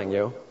head's killing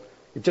you.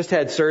 You've just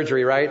had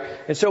surgery, right?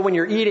 And so when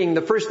you're eating,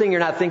 the first thing you're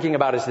not thinking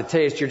about is the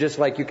taste. You're just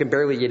like, you can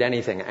barely eat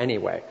anything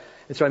anyway.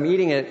 And so I'm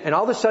eating it, and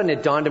all of a sudden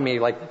it dawned on me,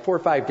 like 4 or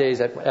 5 days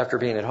after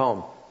being at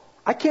home,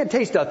 I can't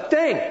taste a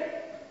thing.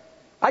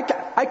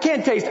 I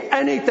can't taste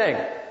anything.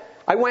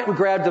 I went and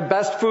grabbed the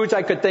best foods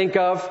I could think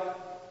of.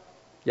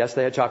 Yes,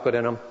 they had chocolate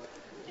in them.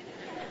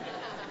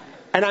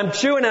 And I'm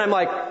chewing and I'm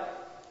like,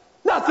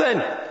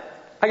 nothing.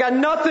 I got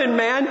nothing,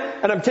 man.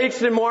 And I'm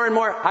tasting more and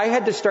more. I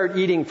had to start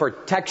eating for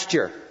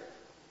texture.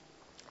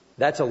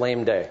 That's a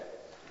lame day.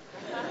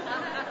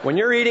 When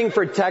you're eating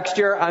for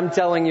texture, I'm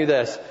telling you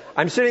this.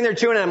 I'm sitting there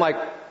chewing and I'm like,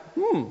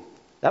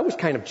 that was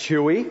kind of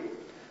chewy.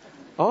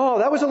 Oh,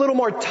 that was a little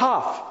more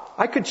tough.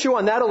 I could chew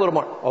on that a little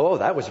more. Oh,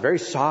 that was very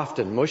soft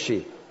and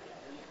mushy.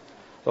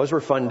 Those were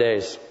fun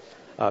days.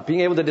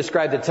 Being able to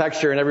describe the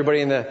texture, and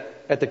everybody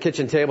at the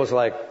kitchen table is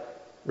like,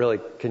 really,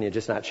 can you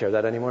just not share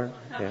that anymore?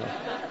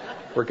 Yeah.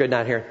 We're good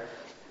not here.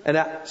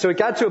 And so it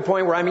got to a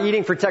point where I'm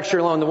eating for texture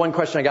alone. The one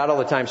question I got all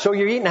the time, so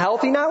you're eating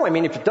healthy now? I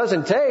mean, if it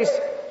doesn't taste.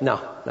 No,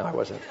 I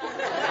wasn't. No,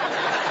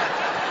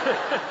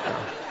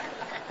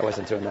 I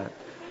wasn't doing that.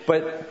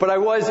 But I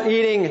was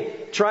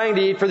trying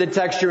to eat for the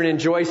texture and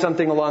enjoy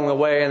something along the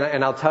way.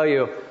 And I'll tell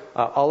you,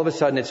 all of a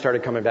sudden it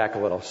started coming back a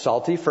little.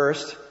 Salty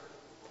first.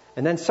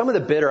 And then some of the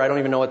bitter, I don't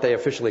even know what they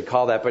officially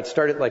call that, but it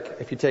started like,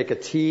 if you take a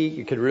tea,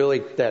 you could really,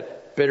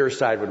 that bitter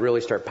side would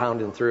really start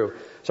pounding through.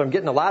 So I'm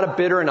getting a lot of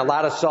bitter and a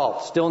lot of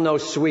salt. Still no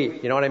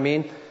sweet. You know what I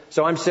mean?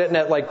 So I'm sitting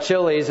at like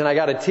Chili's and I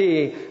got a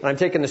tea and I'm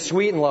taking the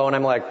sweet and low and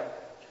I'm like,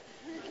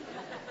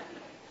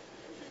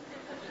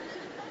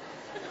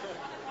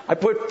 I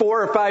put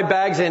 4 or 5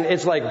 bags in,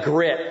 it's like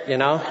grit,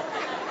 And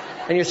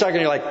you're sucking,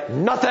 you're like,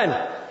 nothing.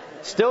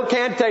 Still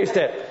can't taste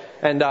it.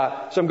 And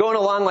so I'm going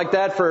along like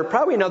that for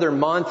probably another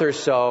month or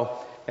so.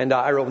 And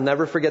I will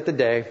never forget the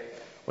day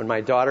when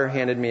my daughter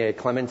handed me a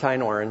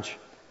clementine orange.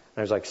 And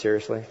I was like,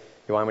 seriously?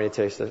 You want me to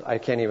taste this? I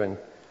can't even.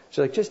 She's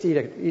like, just eat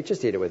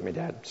it with me,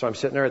 Dad. So I'm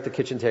sitting there at the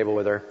kitchen table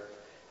with her.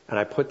 And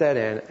I put that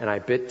in and I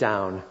bit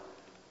down.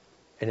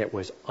 And it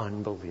was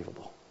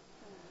unbelievable.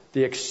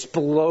 The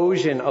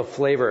explosion of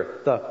flavor,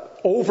 the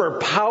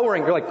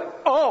overpowering, you're like,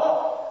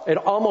 oh, it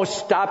almost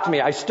stopped me.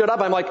 I stood up,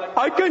 I'm like,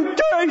 I can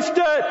taste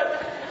it!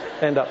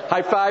 And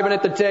high-fiving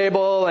at the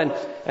table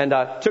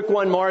and took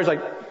one more. It's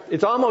like,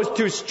 it's almost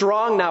too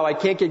strong now. I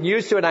can't get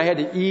used to it. And I had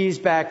to ease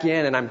back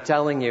in. And I'm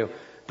telling you,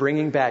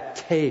 bringing back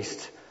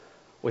taste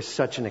was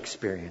such an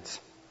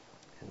experience.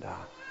 And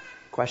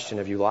question,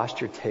 have you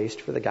lost your taste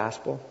for the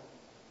gospel?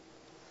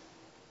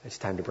 It's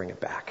time to bring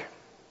it back.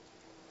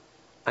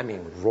 I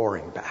mean,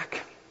 roaring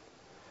back.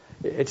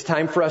 It's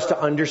time for us to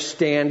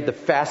understand the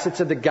facets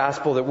of the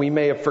gospel that we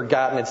may have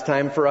forgotten. It's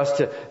time for us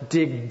to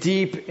dig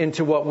deep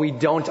into what we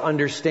don't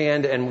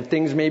understand and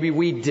things maybe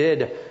we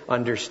did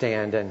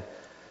understand. And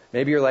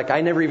maybe you're like,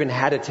 I never even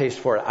had a taste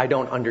for it. I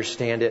don't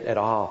understand it at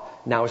all.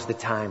 Now is the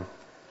time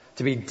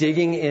to be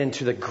digging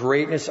into the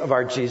greatness of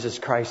our Jesus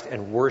Christ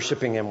and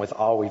worshiping Him with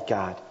all we've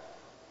got.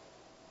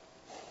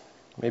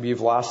 Maybe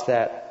you've lost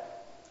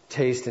that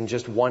taste in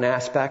just one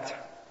aspect.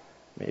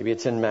 Maybe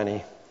it's in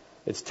many.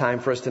 It's time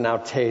for us to now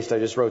taste. I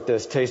just wrote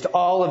this. Taste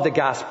all of the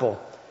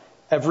gospel.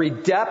 Every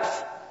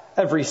depth,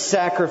 every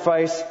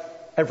sacrifice,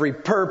 every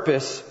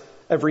purpose,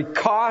 every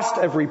cost,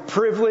 every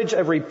privilege,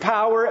 every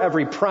power,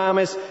 every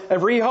promise,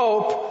 every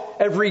hope,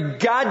 every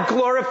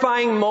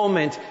God-glorifying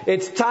moment.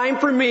 It's time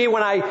for me,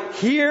 when I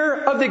hear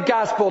of the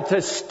gospel,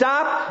 to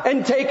stop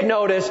and take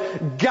notice.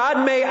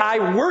 God, may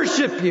I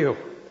worship you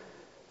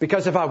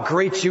because of how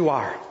great you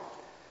are.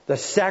 The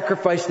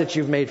sacrifice that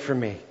you've made for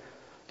me.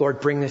 Lord,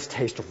 bring this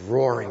taste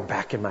roaring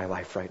back in my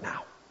life right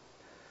now.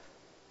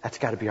 That's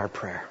got to be our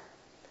prayer.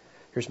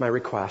 Here's my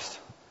request.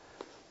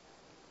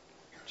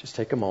 Just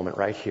take a moment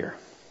right here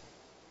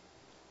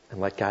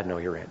and let God know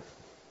you're in.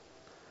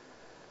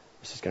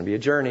 This is going to be a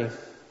journey.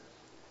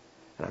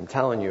 And I'm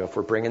telling you, if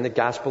we're bringing the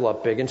gospel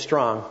up big and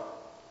strong,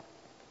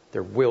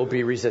 there will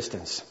be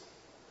resistance.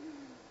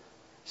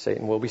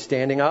 Satan will be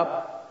standing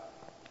up.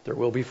 There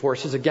will be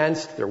forces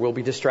against. There will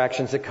be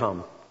distractions that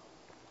come.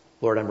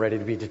 Lord, I'm ready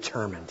to be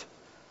determined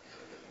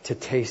to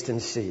taste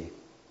and see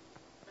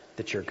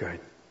that you're good.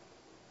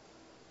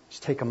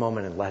 Just take a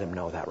moment and let him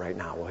know that right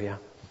now, will you?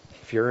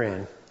 If you're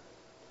in,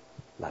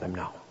 let him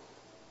know.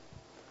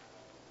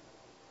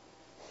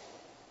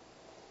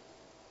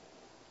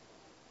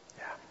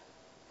 Yeah.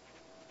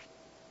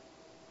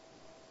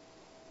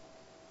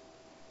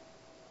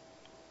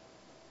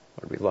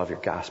 Lord, we love your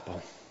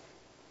gospel.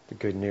 The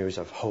good news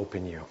of hope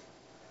in you.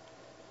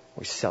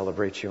 We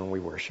celebrate you and we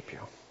worship you.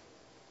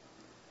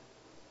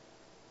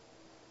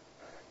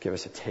 Give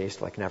us a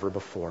taste like never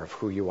before of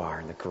who you are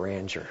and the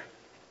grandeur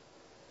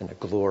and the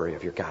glory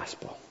of your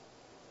gospel.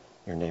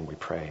 In your name we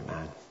pray,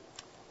 amen.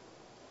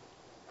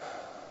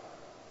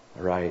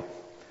 All right.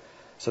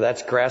 So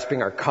that's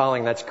grasping our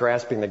calling. That's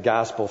grasping the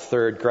gospel.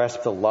 Third,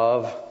 grasp the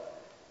love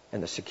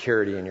and the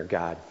security in your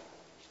God.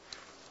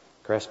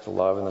 Grasp the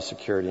love and the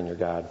security in your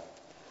God.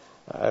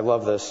 I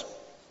love this.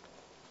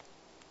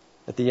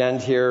 At the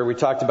end here, we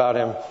talked about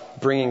him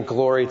bringing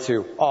glory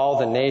to all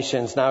the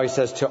nations. Now he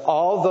says, to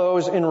all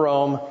those in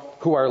Rome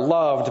who are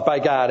loved by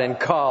God and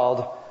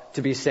called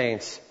to be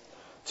saints.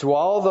 To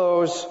all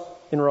those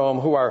in Rome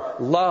who are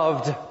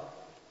loved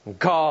and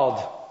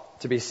called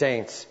to be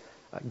saints.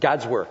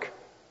 God's work.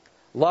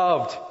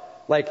 Loved.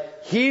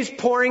 Like he's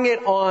pouring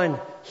it on.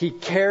 He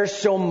cares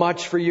so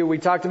much for you. We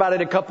talked about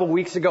it a couple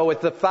weeks ago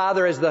with the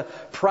father as the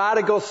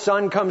prodigal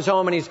son comes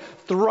home and he's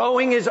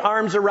throwing his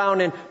arms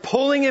around and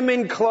pulling him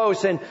in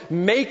close and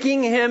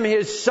making him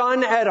his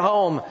son at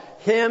home.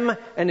 Him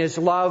and his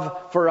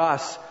love for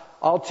us.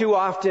 All too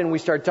often we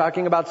start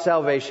talking about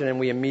salvation and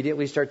we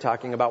immediately start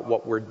talking about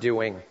what we're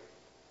doing.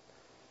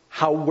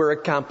 How we're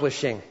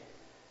accomplishing.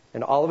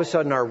 And all of a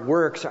sudden our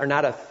works are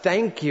not a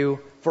thank you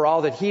for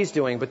all that he's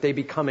doing, but they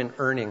become an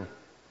earning.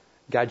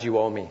 God, you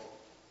owe me.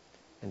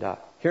 And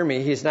hear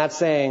me, he's not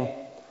saying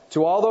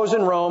to all those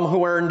in Rome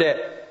who earned it.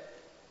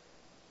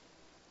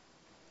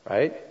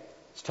 Right?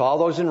 It's to all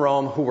those in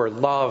Rome who were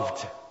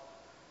loved.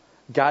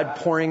 God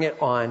pouring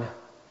it on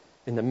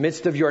in the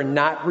midst of your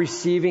not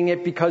receiving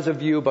it because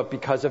of you, but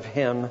because of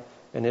him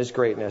and his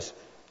greatness,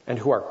 and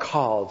who are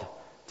called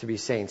to be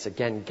saints.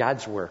 Again,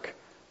 God's work,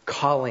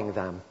 calling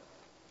them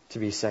to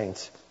be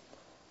saints.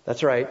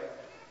 That's right.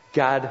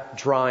 God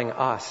drawing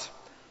us.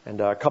 And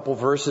a couple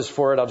verses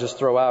for it I'll just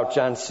throw out.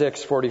 John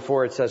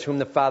 6:44, it says, whom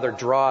the Father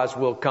draws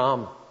will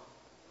come.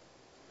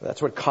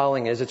 That's what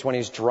calling is. It's when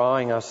he's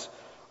drawing us.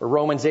 Or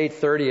Romans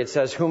 8:30, it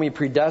says, whom he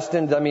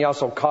predestined, them he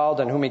also called,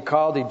 and whom he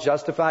called, he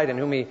justified, and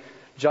whom he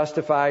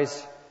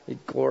justifies, he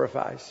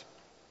glorifies.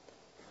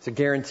 It's a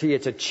guarantee.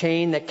 It's a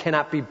chain that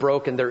cannot be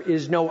broken. There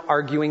is no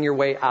arguing your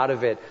way out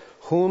of it.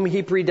 Whom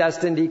he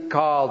predestined, he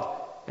called,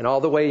 and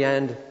all the way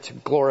end to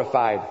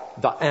glorified,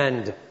 the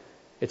end.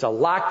 It's a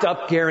locked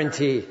up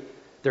guarantee.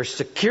 There's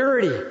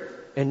security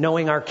in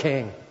knowing our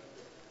King.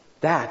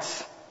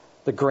 That's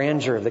the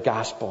grandeur of the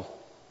gospel.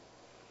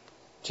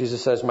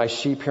 Jesus says, my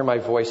sheep hear my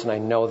voice and I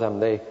know them.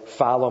 They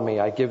follow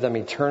me. I give them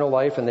eternal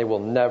life and they will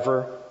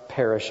never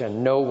perish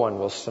and no one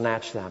will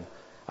snatch them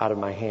out of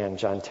my hand.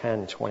 John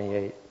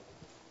 10:28.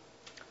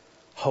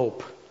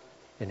 Hope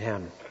in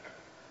him.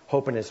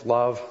 Hope in his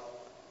love.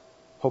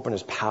 Hope in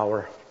his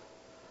power.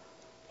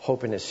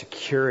 Hope in his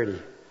security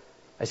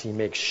as he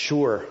makes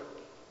sure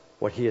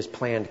what he has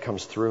planned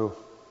comes through.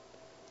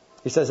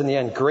 He says in the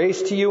end,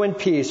 grace to you and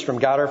peace from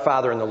God our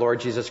Father and the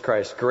Lord Jesus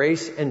Christ.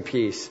 Grace and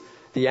peace.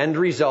 The end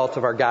result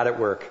of our God at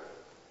work.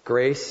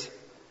 Grace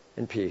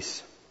and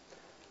peace.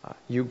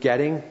 You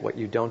getting what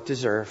you don't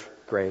deserve.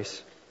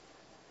 Grace.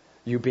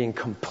 You being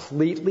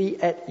completely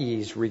at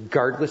ease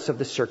regardless of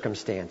the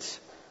circumstance.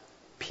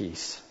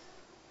 Peace.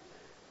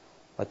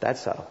 Let that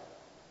settle.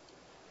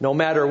 No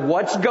matter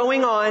what's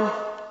going on.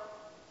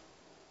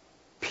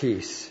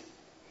 Peace.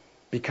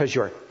 Because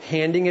you're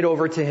handing it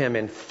over to him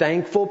in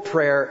thankful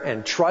prayer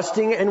and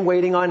trusting and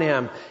waiting on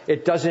him.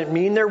 It doesn't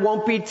mean there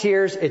won't be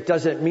tears. It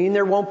doesn't mean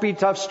there won't be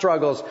tough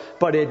struggles.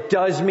 But it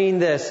does mean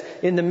this.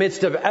 In the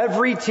midst of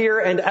every tear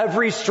and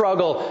every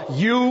struggle,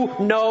 you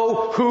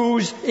know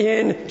who's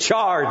in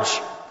charge.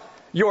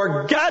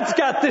 Your God's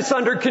got this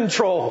under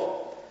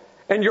control.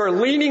 And you're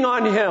leaning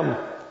on him.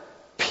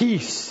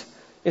 Peace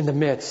in the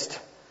midst.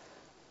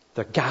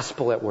 The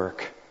gospel at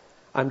work.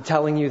 I'm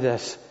telling you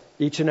this,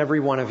 each and every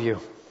one of you.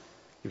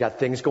 You've got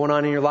things going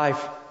on in your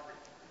life.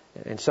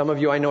 And some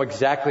of you, I know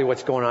exactly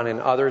what's going on.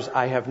 And others,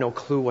 I have no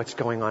clue what's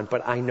going on.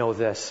 But I know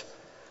this.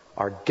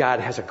 Our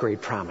God has a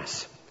great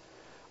promise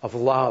of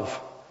love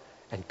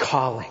and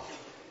calling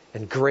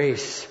and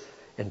grace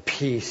and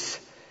peace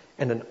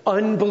and an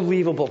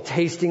unbelievable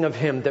tasting of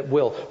him that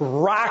will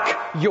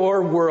rock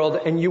your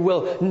world. And you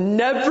will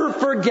never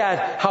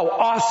forget how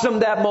awesome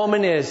that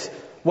moment is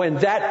when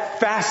that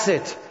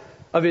facet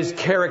of his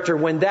character,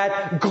 when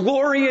that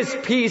glorious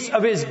piece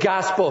of his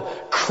gospel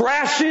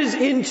crashes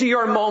into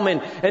your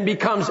moment and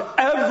becomes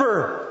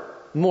ever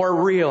more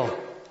real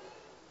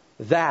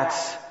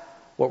That's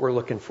what we're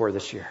looking for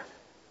this year.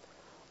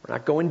 We're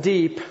not going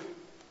deep.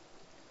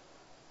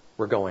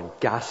 We're going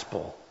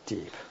gospel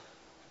deep.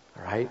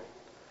 All right?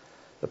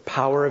 The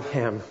power of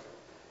Him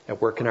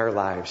at work in our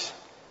lives,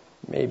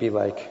 maybe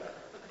like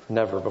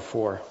never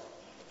before.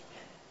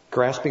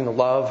 Grasping the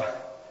love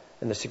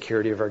and the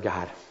security of our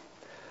God.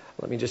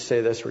 Let me just say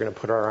this. We're going to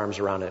put our arms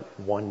around it.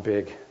 One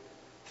big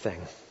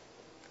thing.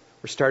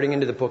 We're starting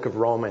into the book of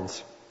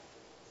Romans.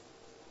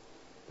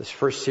 This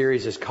first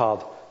series is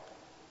called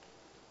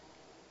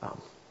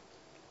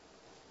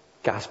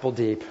Gospel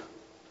Deep.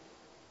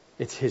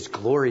 It's His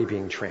glory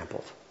being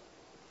trampled.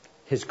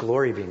 His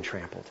glory being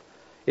trampled.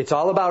 It's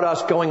all about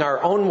us going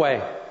our own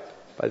way.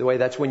 By the way,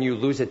 that's when you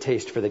lose a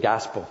taste for the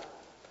gospel.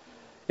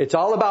 It's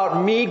all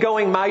about me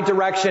going my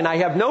direction. I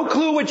have no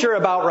clue what you're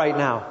about right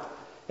now.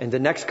 And the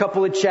next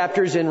couple of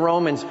chapters in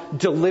Romans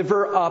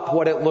deliver up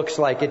what it looks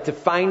like. It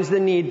defines the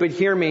need, but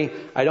hear me,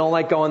 I don't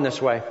like going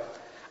this way.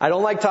 I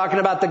don't like talking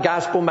about the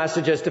gospel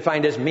message as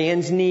defined as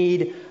man's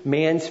need,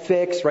 man's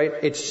fix, right?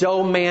 It's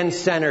so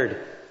man-centered.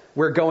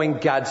 We're going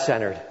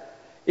God-centered.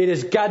 It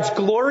is God's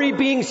glory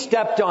being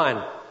stepped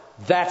on.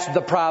 That's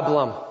the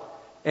problem.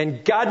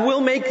 And God will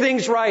make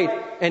things right.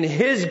 And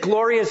His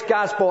glorious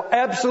gospel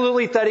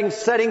absolutely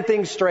setting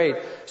things straight.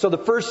 So the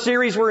first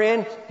series we're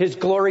in, His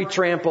glory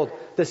trampled.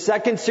 The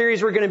second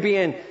series we're going to be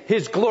in,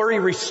 His glory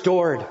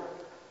restored.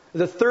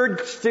 The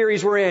third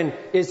series we're in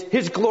is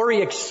His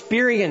glory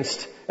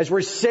experienced as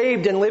we're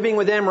saved and living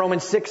with Him,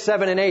 Romans 6,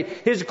 7, and 8.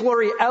 His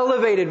glory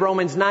elevated,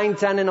 Romans 9,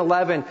 10, and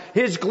 11.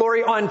 His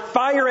glory on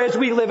fire as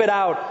we live it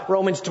out,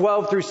 Romans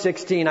 12 through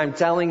 16. I'm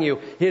telling you,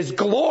 His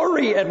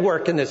glory at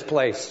work in this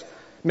place.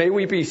 May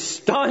we be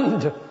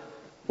stunned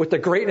with the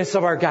greatness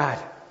of our God.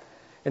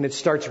 And it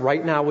starts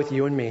right now with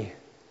you and me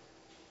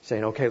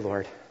saying, okay,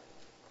 Lord,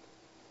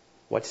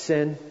 what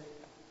sin,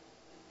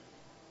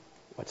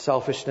 what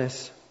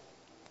selfishness,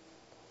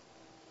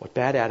 what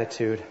bad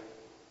attitude,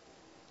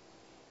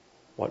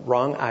 what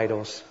wrong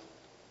idols,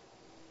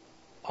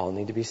 all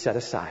need to be set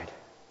aside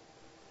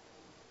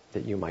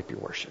that you might be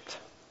worshiped.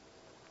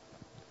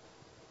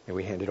 And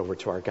we hand it over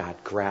to our God,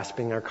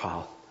 grasping our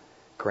call,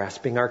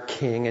 grasping our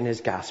King and His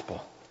gospel,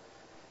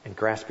 and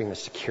grasping the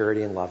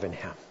security and love in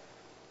Him.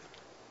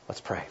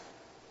 Let's pray.